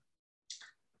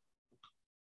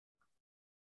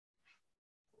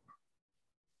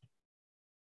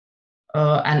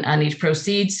 And it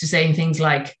proceeds to saying things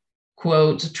like,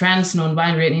 quote, trans,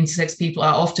 non-binary, and intersex people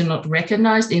are often not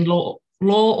recognized in law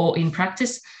or in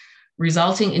practice,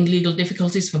 resulting in legal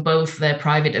difficulties for both their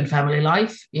private and family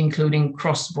life, including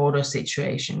cross-border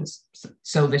situations.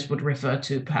 So this would refer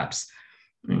to perhaps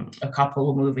a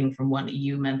couple moving from one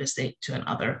EU member state to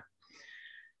another.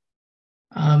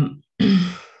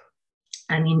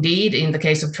 And indeed, in the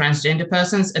case of transgender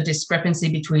persons, a discrepancy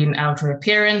between outer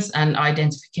appearance and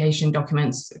identification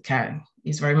documents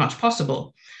is very much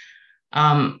possible.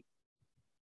 However,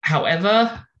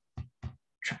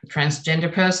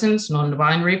 transgender persons,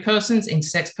 non-binary persons,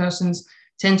 intersex persons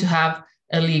tend to have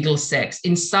a legal sex.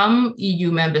 In some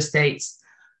EU member states,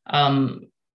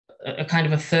 a kind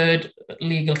of a third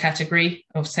legal category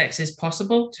of sex is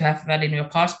possible to have that in your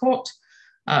passport,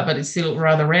 but it's still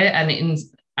rather rare. And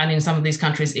in some of these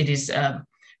countries, it is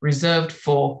reserved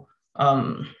for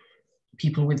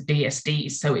people with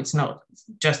DSDs. So it's not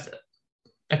just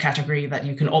a category that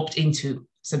you can opt into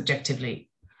subjectively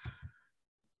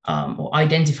or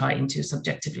identify into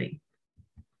subjectively.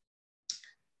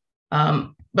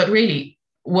 But really,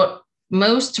 what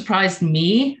most surprised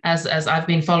me, as I've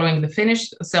been following the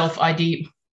Finnish self-ID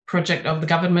project of the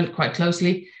government quite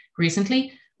closely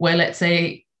recently, where let's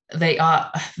say they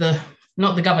are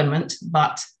not the government,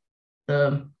 but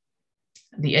the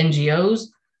NGOs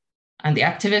and the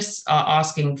activists are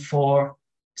asking for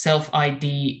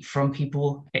self-ID from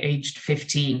people aged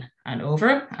 15 and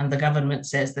over, and the government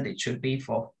says that it should be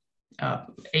for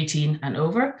 18 and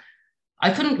over.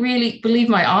 I couldn't really believe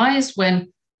my eyes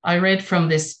when I read from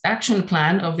this action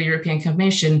plan of the European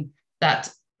Commission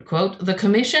that, quote, the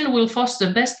Commission will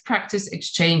foster best practice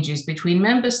exchanges between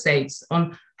member states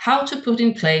on how to put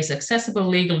in place accessible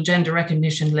legal gender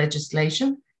recognition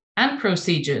legislation and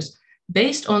procedures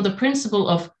based on the principle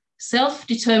of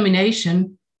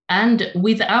self-determination and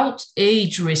without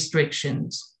age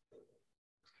restrictions.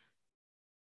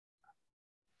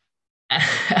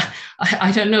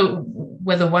 I don't know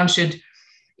whether one should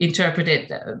interpret it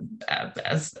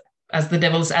as the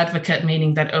devil's advocate,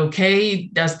 meaning that, okay,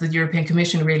 does the European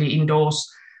Commission really endorse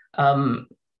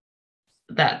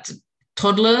that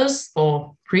toddlers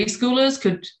or preschoolers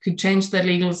could change their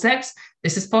legal sex?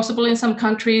 This is possible in some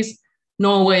countries.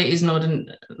 Norway is not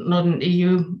an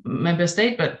EU member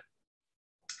state, but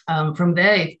from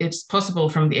there it's possible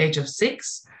from the age of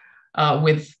 6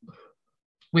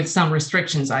 with some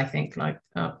restrictions, I think, like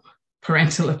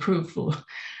parental approval.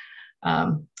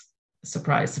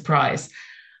 Surprise, surprise.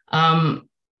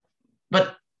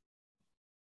 But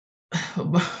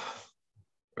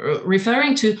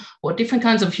referring to what different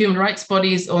kinds of human rights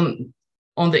bodies on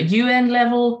the UN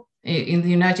level, in the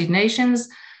United Nations,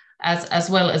 as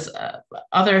well as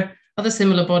other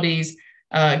similar bodies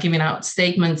giving out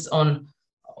statements on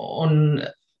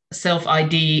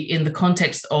self-ID in the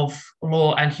context of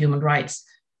law and human rights,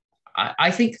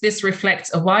 I think this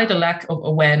reflects a wider lack of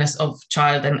awareness of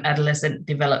child and adolescent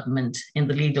development in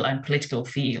the legal and political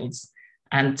fields,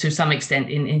 and to some extent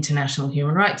in international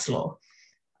human rights law.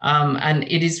 And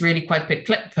it is really quite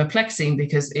perplexing,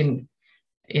 because in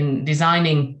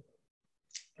designing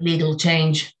legal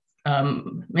change,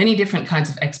 many different kinds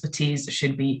of expertise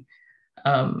should be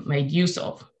made use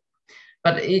of.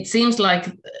 But it seems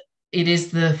like it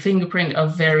is the fingerprint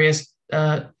of various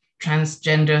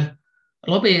transgender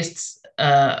lobbyists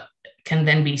can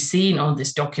then be seen on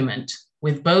this document,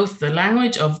 with both the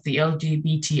language of the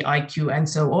LGBTIQ and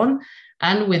so on,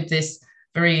 and with this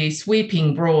very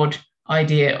sweeping, broad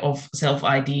idea of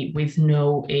self-ID with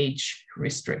no age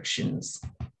restrictions.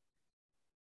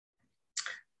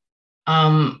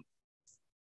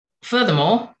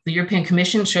 Furthermore, the European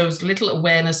Commission shows little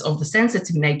awareness of the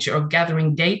sensitive nature of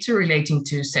gathering data relating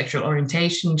to sexual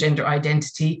orientation, gender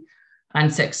identity,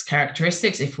 and sex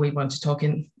characteristics, if we want to talk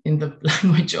in the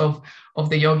language of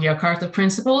the Yogyakarta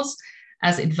principles,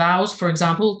 as it vows, for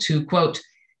example, to, quote,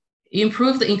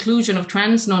 improve the inclusion of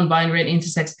trans, non-binary, and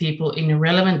intersex people in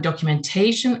relevant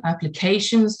documentation,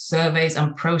 applications, surveys,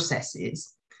 and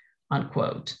processes,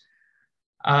 unquote.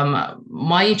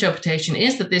 My interpretation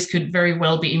is that this could very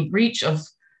well be in breach of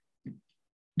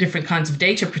different kinds of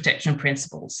data protection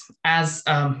principles, as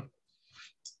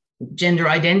gender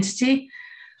identity,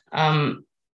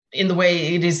 in the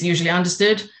way it is usually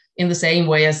understood, in the same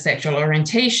way as sexual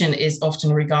orientation is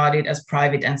often regarded as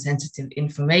private and sensitive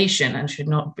information and should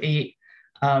not be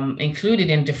included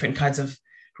in different kinds of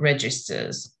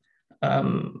registers.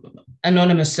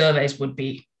 Anonymous surveys would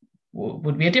be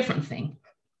a different thing.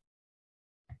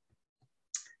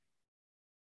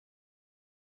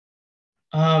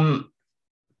 And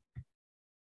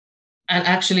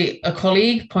actually, a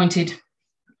colleague pointed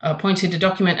a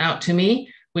document out to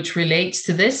me which relates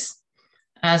to this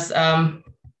as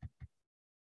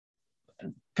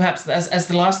perhaps as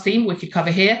the last theme we could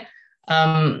cover here.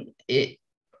 It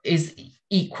is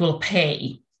equal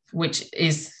pay, which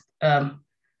is,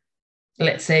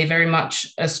 let's say, very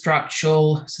much a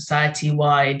structural,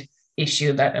 society-wide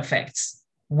issue that affects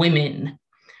women,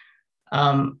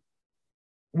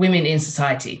 women in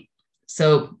society.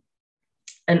 So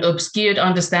an obscured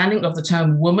understanding of the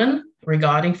term woman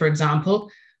regarding, for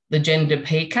example, the gender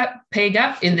pay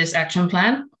gap in this action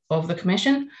plan of the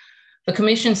Commission. The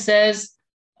Commission says,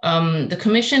 the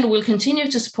Commission will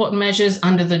continue to support measures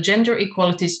under the gender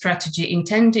equality strategy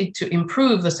intended to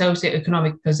improve the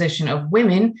socioeconomic position of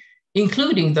women,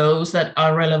 including those that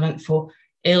are relevant for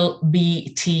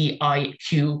LGBTIQ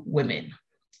women.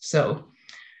 So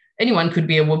anyone could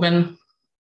be a woman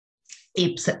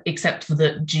except for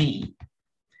the G.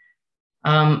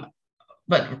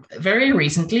 But very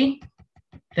recently,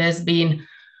 there's been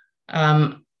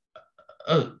a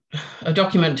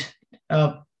document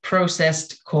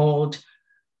processed called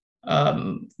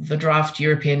the draft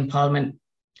European Parliament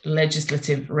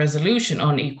legislative resolution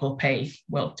on equal pay,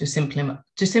 well, to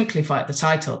simplify the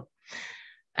title.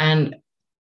 And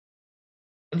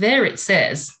there it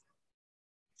says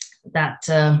that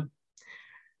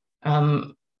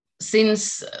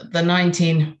since the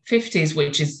 1950s,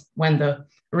 which is when the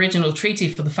original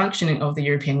treaty for the functioning of the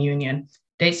European Union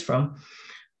dates from,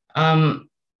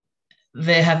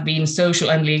 there have been social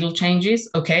and legal changes,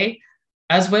 okay,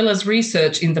 as well as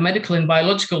research in the medical and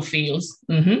biological fields,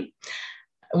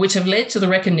 which have led to the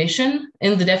recognition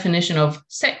in the definition of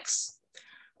sex,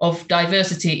 of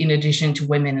diversity in addition to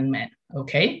women and men,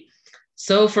 okay?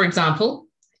 So, for example,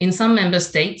 in some member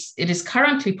states, it is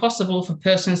currently possible for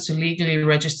persons to legally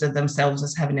register themselves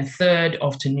as having a third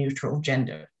of the neutral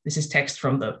gender. This is text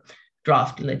from the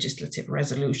draft legislative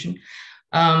resolution.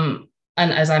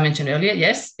 And as I mentioned earlier,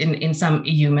 yes, in some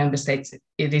EU member states,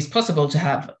 it is possible to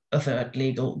have a third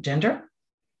legal gender.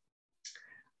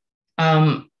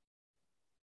 In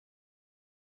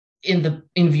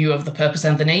view of the purpose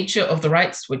and the nature of the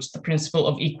rights which the principle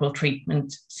of equal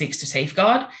treatment seeks to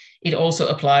safeguard, it also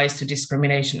applies to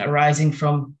discrimination arising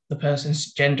from the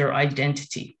person's gender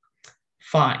identity.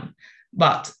 Fine.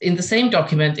 But in the same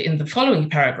document, in the following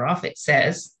paragraph, it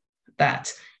says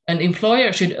that an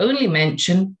employer should only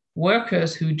mention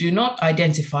workers who do not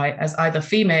identify as either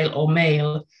female or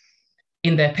male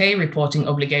in their pay reporting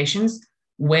obligations,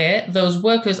 where those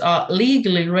workers are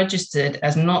legally registered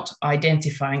as not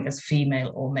identifying as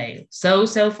female or male. So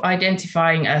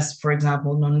self-identifying as, for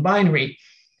example, non-binary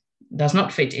does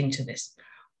not fit into this,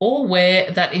 or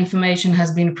where that information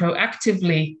has been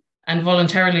proactively and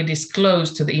voluntarily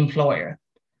disclosed to the employer.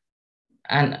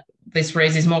 And this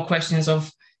raises more questions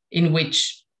of in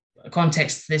which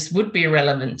contexts this would be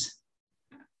relevant,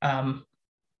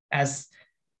 as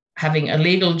having a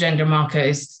legal gender marker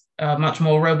is much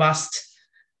more robust,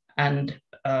 and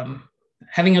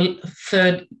having a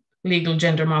third legal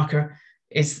gender marker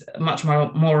is much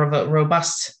more of a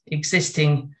robust,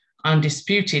 existing,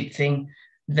 undisputed thing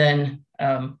than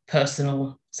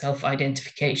personal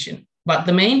self-identification. But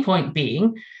the main point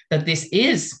being that this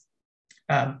is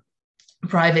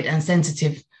private and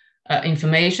sensitive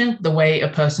information, the way a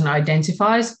person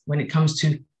identifies when it comes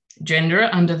to gender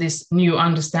under this new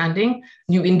understanding,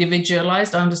 new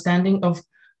individualized understanding of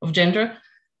gender.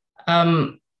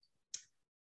 And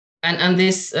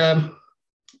this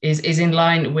is in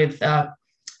line with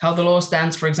how the law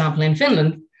stands, for example, in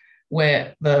Finland,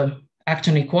 where the Act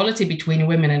on Equality between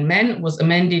Women and Men was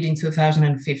amended in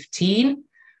 2015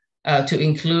 to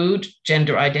include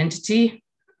gender identity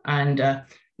and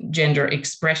gender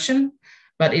expression.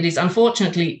 But it is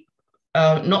unfortunately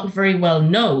not very well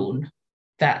known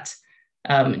that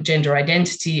gender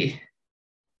identity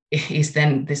is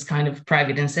then this kind of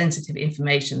private and sensitive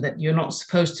information that you're not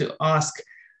supposed to ask,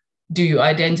 do you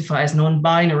identify as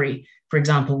non-binary, for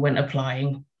example, when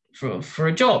applying for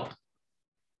a job?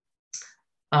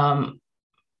 Or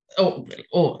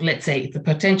let's say the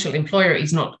potential employer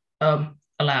is not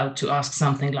allowed to ask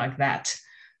something like that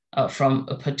from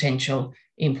a potential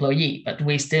employee, but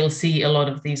we still see a lot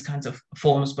of these kinds of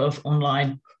forms both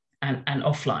online and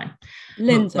offline.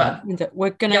 Linda, we're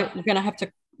gonna have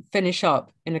to finish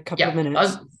up in a couple of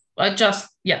minutes.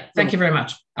 Thank you very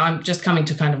much. I'm just coming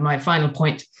to kind of my final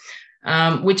point,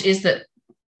 which is that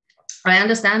I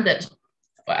understand that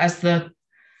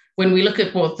when we look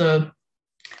at what the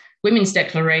Women's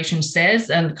Declaration says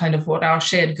and kind of what our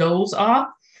shared goals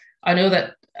are, I know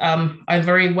that I'm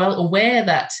very well aware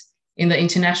that in the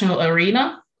international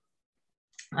arena,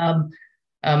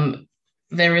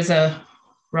 there is a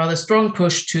rather strong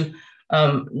push to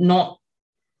not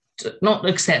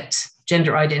accept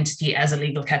gender identity as a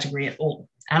legal category at all.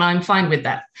 And I'm fine with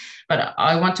that. But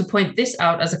I want to point this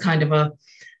out as a kind of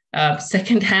a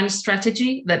second-hand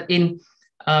strategy that in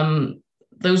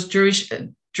those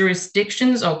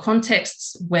jurisdictions or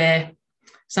contexts where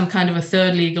some kind of a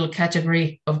third legal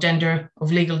category of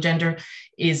legal gender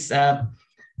is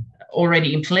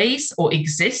already in place or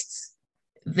exists,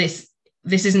 this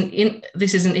is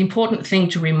an important thing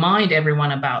to remind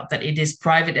everyone about, that it is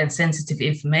private and sensitive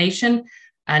information,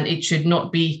 and it should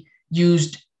not be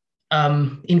used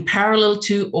in parallel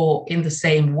to or in the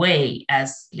same way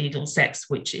as legal sex,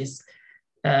 which is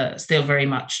still very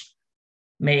much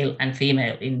male and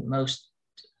female in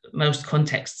most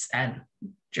contexts and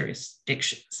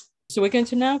jurisdictions. So we're going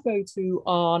to now go to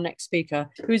our next speaker,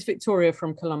 who is Victoria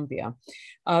from Colombia.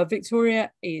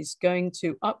 Victoria is going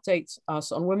to update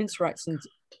us on women's rights and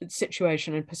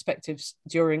situation and perspectives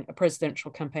during a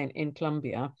presidential campaign in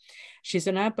Colombia. She's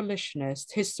an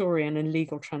abolitionist, historian, and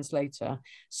legal translator,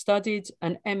 studied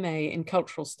an MA in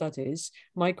cultural studies,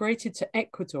 migrated to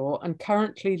Ecuador, and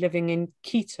currently living in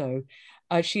Quito.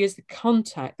 She is the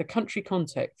country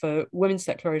contact for Women's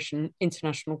Declaration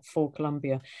International for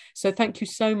Colombia. So thank you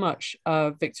so much,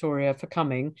 Victoria, for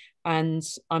coming. And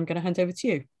I'm going to hand over to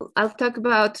you. I'll talk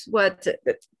about what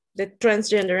the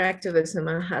transgender activism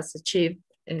has achieved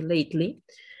lately.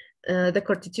 The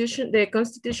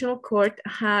Constitutional Court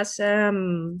has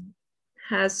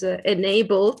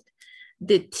enabled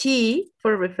the T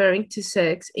for referring to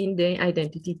sex in the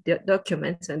identity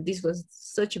documents. And this was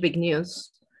such a big news.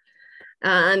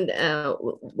 And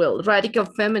radical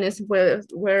feminists were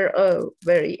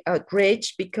very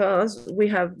outraged because we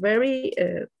have very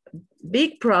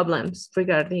big problems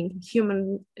regarding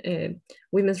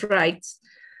women's rights,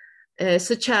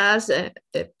 such as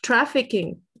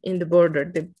trafficking in the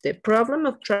border. The problem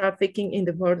of trafficking in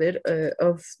the border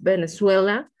of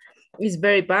Venezuela is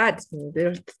very bad. There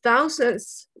are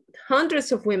thousands,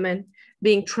 hundreds of women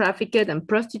being trafficked and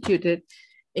prostituted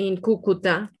in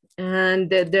Cucuta. And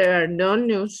there are no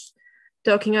news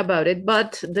talking about it,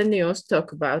 but the news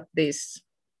talk about this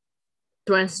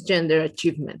transgender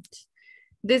achievement.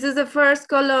 This is the first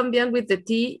Colombian with the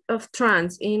T of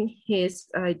trans in his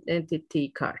identity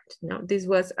card. Now, this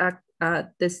was a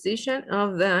decision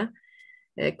of the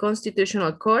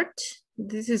Constitutional Court.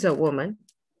 This is a woman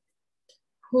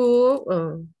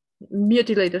who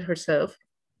mutilated herself,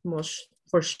 most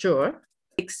for sure.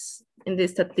 In the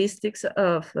statistics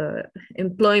of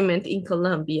employment in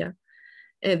Colombia,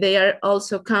 they are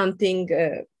also counting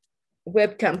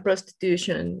webcam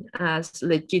prostitution as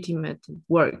legitimate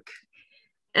work.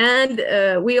 And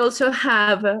we also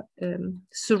have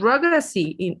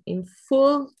surrogacy in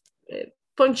full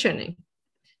functioning.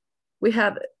 We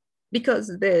have because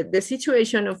the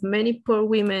situation of many poor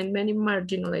women, many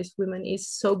marginalized women is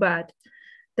so bad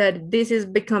that this is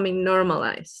becoming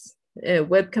normalized.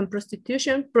 Webcam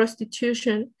prostitution,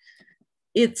 prostitution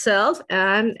itself,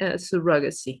 and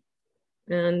surrogacy.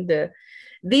 And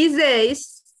these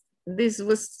days, this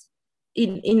was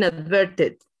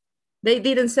inadvertent. They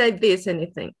didn't say this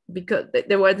anything because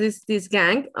there was this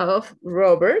gang of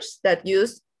robbers that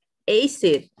used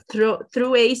acid,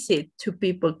 threw acid to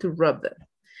people to rob them.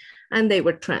 And they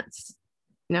were trans.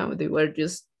 No, they were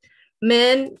just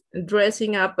men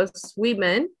dressing up as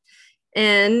women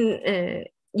and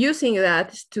using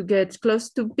that to get close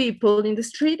to people in the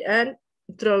street and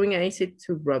throwing acid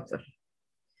to rob them.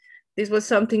 This was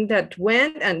something that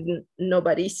went and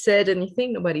nobody said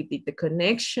anything, nobody did the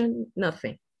connection,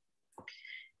 nothing.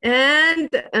 And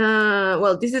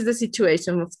well, this is the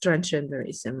situation of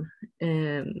transgenderism.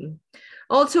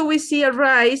 Also, we see a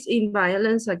rise in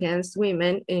violence against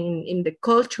women in the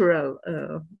cultural,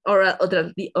 or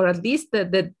at least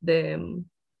the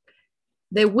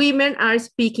women are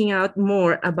speaking out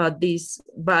more about this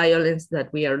violence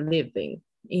that we are living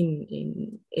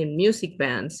in music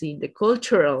bands, in the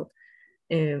cultural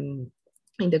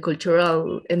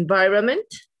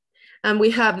environment. And we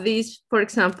have this, for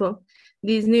example,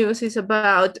 this news is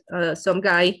about some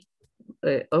guy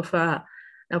of a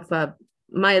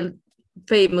mild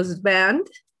famous band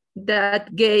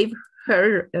that gave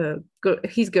her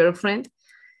his girlfriend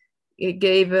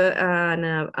gave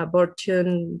an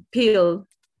abortion pill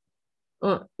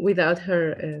without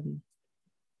her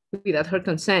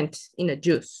consent in a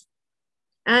juice,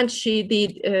 and she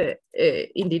did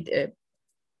indeed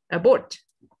abort.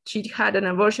 She had an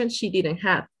abortion she didn't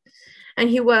have, and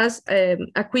he was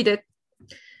acquitted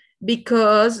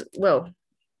because, well,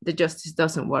 the justice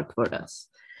doesn't work for us.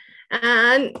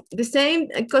 And the same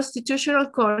constitutional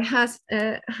court has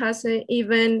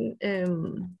even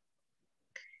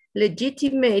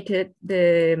legitimated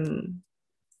the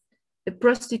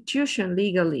prostitution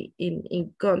legally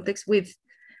in context with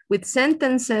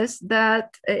sentences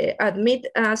that admit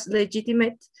as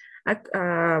legitimate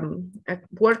a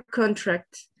work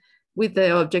contract with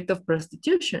the object of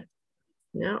prostitution.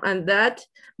 You know, and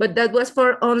but that was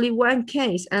for only one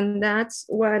case, and that's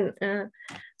one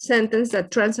sentence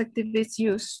that trans activists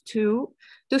use to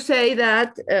say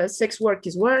that sex work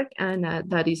is work, and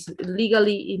that is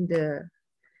legally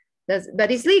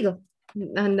that is legal,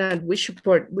 and that we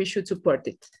should support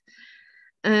it.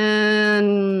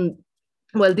 And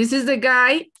well, this is the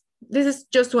guy. This is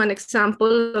just one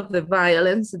example of the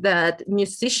violence that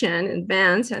musicians and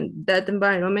bands and that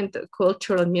environment,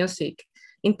 cultural music,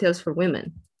 entails for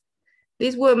women.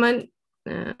 This woman,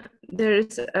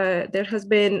 there has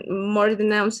been more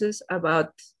denouncements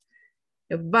about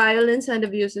violence and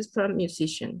abuses from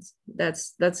musicians.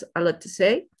 That's a lot to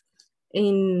say.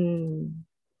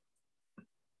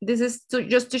 This is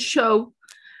just to show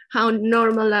how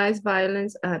normalized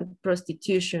violence and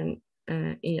prostitution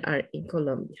are in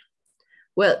Colombia.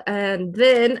 Well, and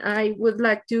then I would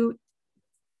like to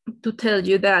tell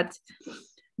you that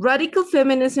radical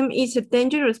feminism is a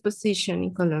dangerous position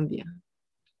in Colombia.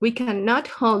 We cannot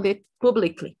hold it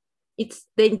publicly. It's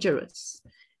dangerous.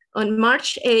 On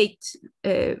March 8th,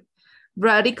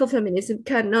 radical feminism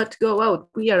cannot go out.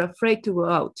 We are afraid to go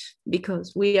out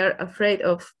because we are afraid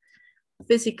of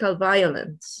physical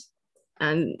violence.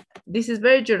 And this is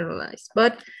very generalized,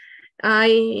 but I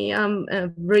am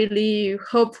really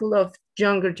hopeful of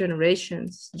younger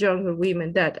generations, younger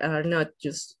women that are not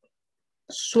just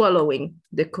swallowing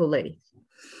the Kool-Aid.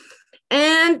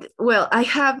 And well, I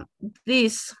have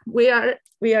this, we are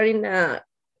in a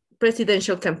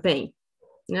presidential campaign,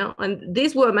 you know, and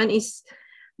this woman is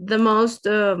the most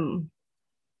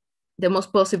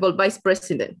possible vice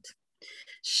president.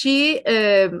 She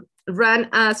ran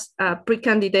as a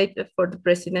pre-candidate for the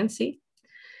presidency.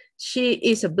 She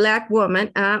is a Black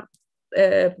woman, a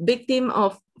victim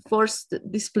of forced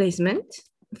displacement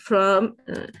from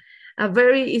a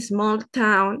very small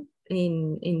town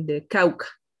in the Cauca.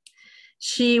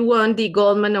 She won the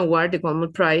Goldman Award, the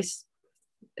Goldman Prize.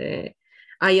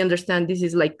 I understand this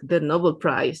is like the Nobel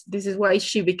Prize. This is why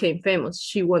she became famous.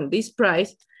 She won this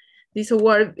prize, this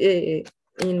award in,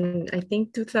 I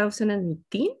think,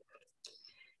 2018,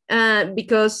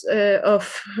 because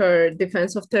of her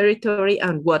defense of territory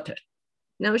and water.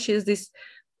 Now she is this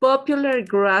popular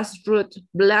grassroots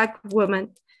Black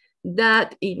woman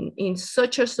that in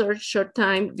such a short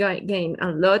time gained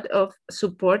a lot of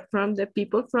support from the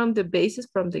people, from the bases,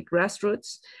 from the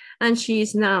grassroots. And she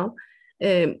is now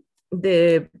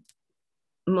the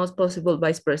most possible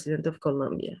vice president of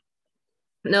Colombia.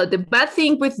 Now, the bad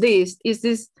thing with this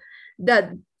is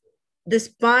that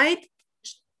despite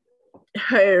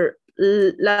her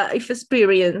life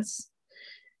experience,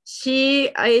 she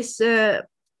is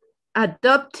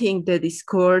adopting the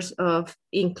discourse of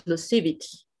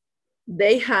inclusivity.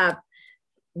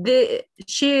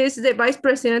 She is the vice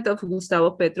president of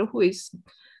Gustavo Petro, who is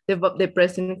the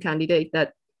president candidate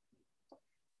that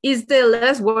is the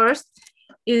less worst,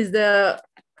 is the,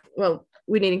 well,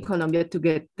 we need in Colombia to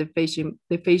get the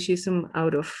fascism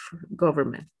out of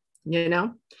government, you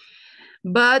know?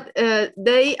 But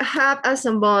they have as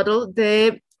a model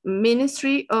the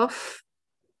Ministry of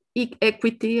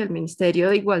Equity, el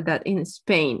Ministerio de Igualdad in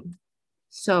Spain.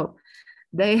 So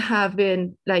they have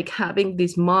been like having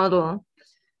this model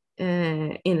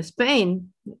in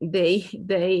Spain.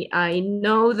 I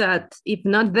know that if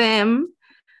not them,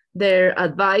 their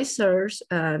advisors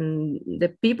and the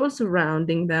people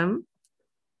surrounding them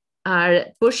are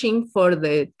pushing for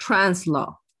the trans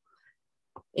law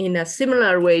in a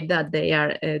similar way that they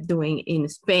are doing in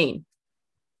Spain.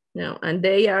 No, and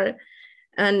they are,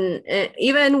 and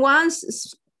even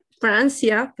once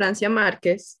Francia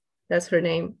Marquez, that's her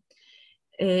name,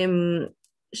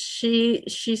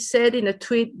 she said in a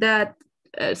tweet that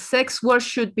sex work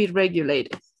should be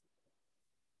regulated.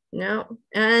 No,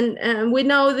 and we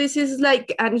know this is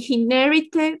like an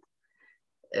inherited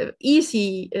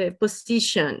easy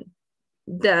position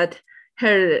that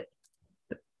her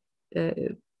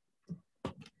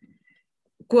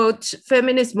quote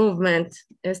feminist movement,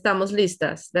 Estamos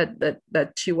Listas,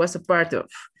 that she was a part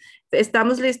of.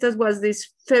 Estamos Listas was this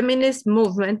feminist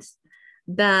movement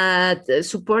that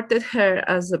supported her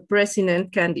as a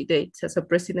president candidate, as a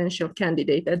presidential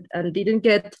candidate, and didn't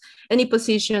get any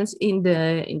positions in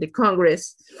the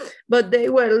Congress, but they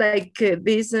were like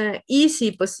this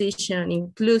easy position,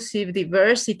 inclusive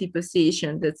diversity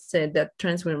position that said that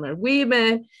trans women are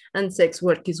women and sex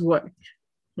work is work,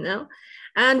 you know?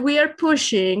 And we are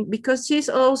pushing, because she's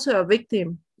also a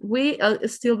victim. We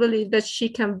still believe that she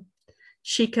can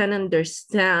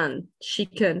understand, she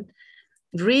can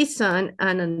reason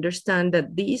and understand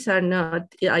that these are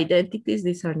not identities,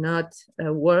 these are not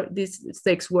work, this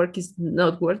sex work is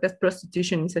not work, that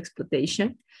prostitution is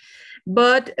exploitation.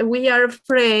 But we are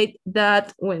afraid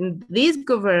that when this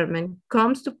government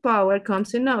comes to power,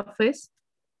 comes in office,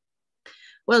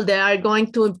 well, they are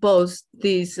going to impose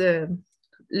these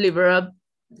liberal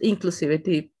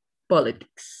inclusivity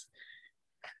politics.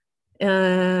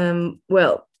 Even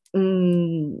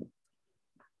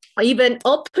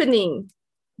opening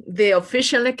the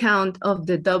official account of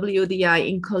the WDI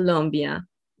in Colombia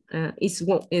is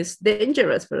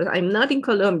dangerous for us. I'm not in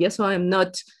Colombia, so I'm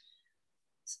not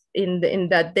in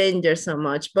that danger so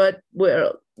much, but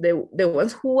the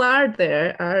ones who are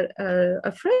there are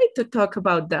afraid to talk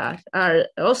about that, are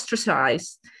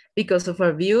ostracized because of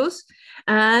our views,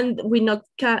 and we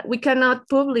cannot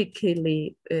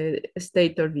publicly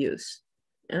state our views.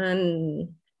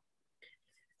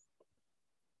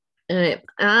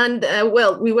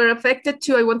 Well, we were affected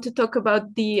too. I want to talk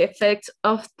about the effects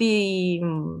of the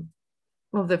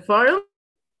forum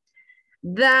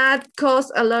that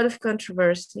caused a lot of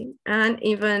controversy, and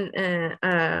even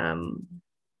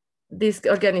this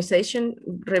organization,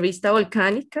 Revista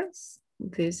Volcánicas,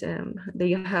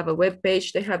 they have a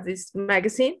webpage, they have this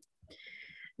magazine.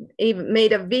 It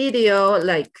made a video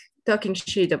like talking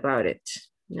shit about it.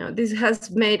 You know, this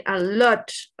has made a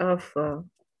lot of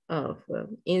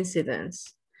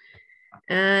incidents,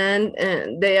 and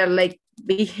they are like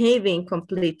behaving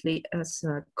completely as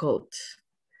a cult.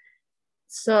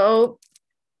 So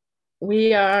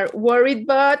we are worried,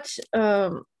 but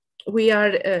we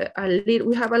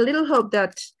have a little hope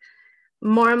that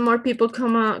more and more people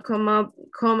come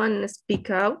and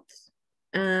speak out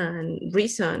and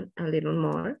reason a little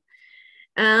more.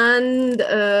 And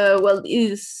well,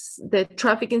 the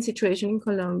trafficking situation in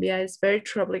Colombia is very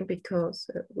troubling, because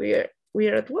we are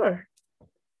at war.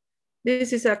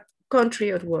 This is a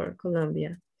country at war,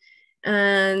 Colombia,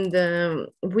 and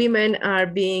women are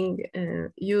being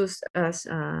used as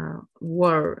a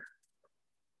war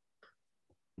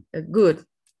good.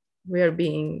 We are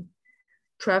being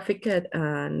trafficked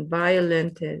and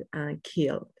violented and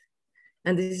killed,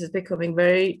 and this is becoming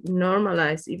very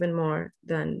normalized, even more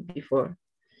than before.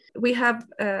 We have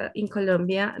in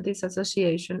Colombia this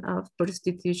association of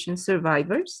prostitution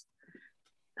survivors,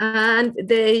 and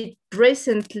they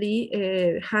recently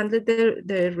handed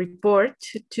the report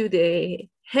to the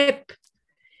HEP.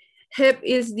 HEP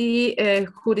is the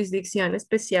Jurisdicción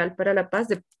Especial para la Paz,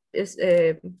 the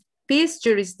peace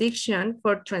jurisdiction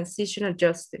for transitional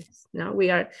justice. Now we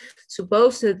are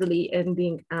supposedly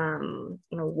ending a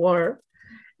war,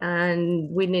 and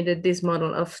we needed this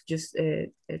model of just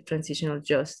transitional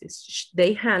justice.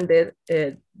 They handed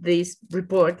this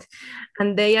report,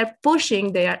 and they are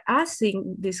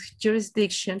asking this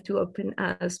jurisdiction to open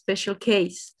a special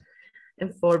case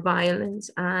and for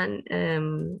violence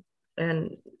and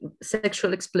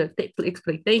sexual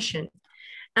exploitation.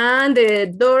 And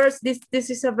those, this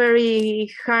is a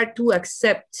very hard to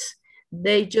accept.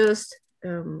 They just,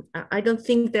 I don't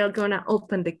think they're gonna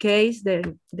open the case.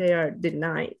 They are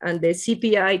denied, and the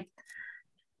CPI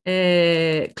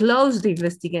closed the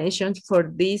investigation for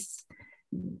this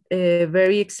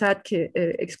very exact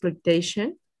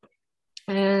exploitation.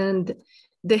 And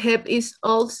the HEP is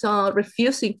also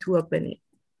refusing to open it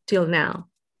till now.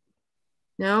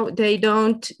 No, they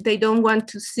don't want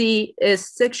to see a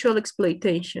sexual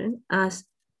exploitation as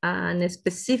a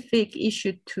specific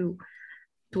issue to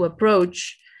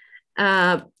approach,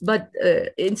 but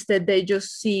instead they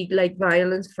just see like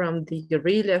violence from the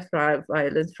guerrilla,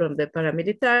 violence from the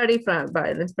paramilitary,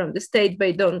 violence from the state.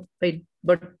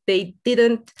 But they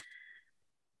didn't,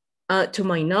 to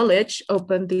my knowledge,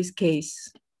 open this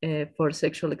case for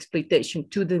sexual exploitation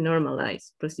to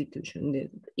denormalize prostitution.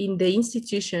 In the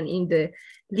institution, in the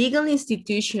legal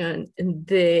institution,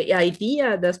 the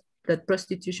idea that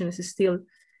prostitution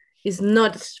is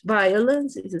not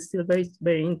violence is still very,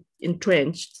 very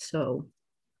entrenched. So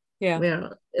yeah, we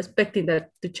are expecting that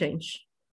to change.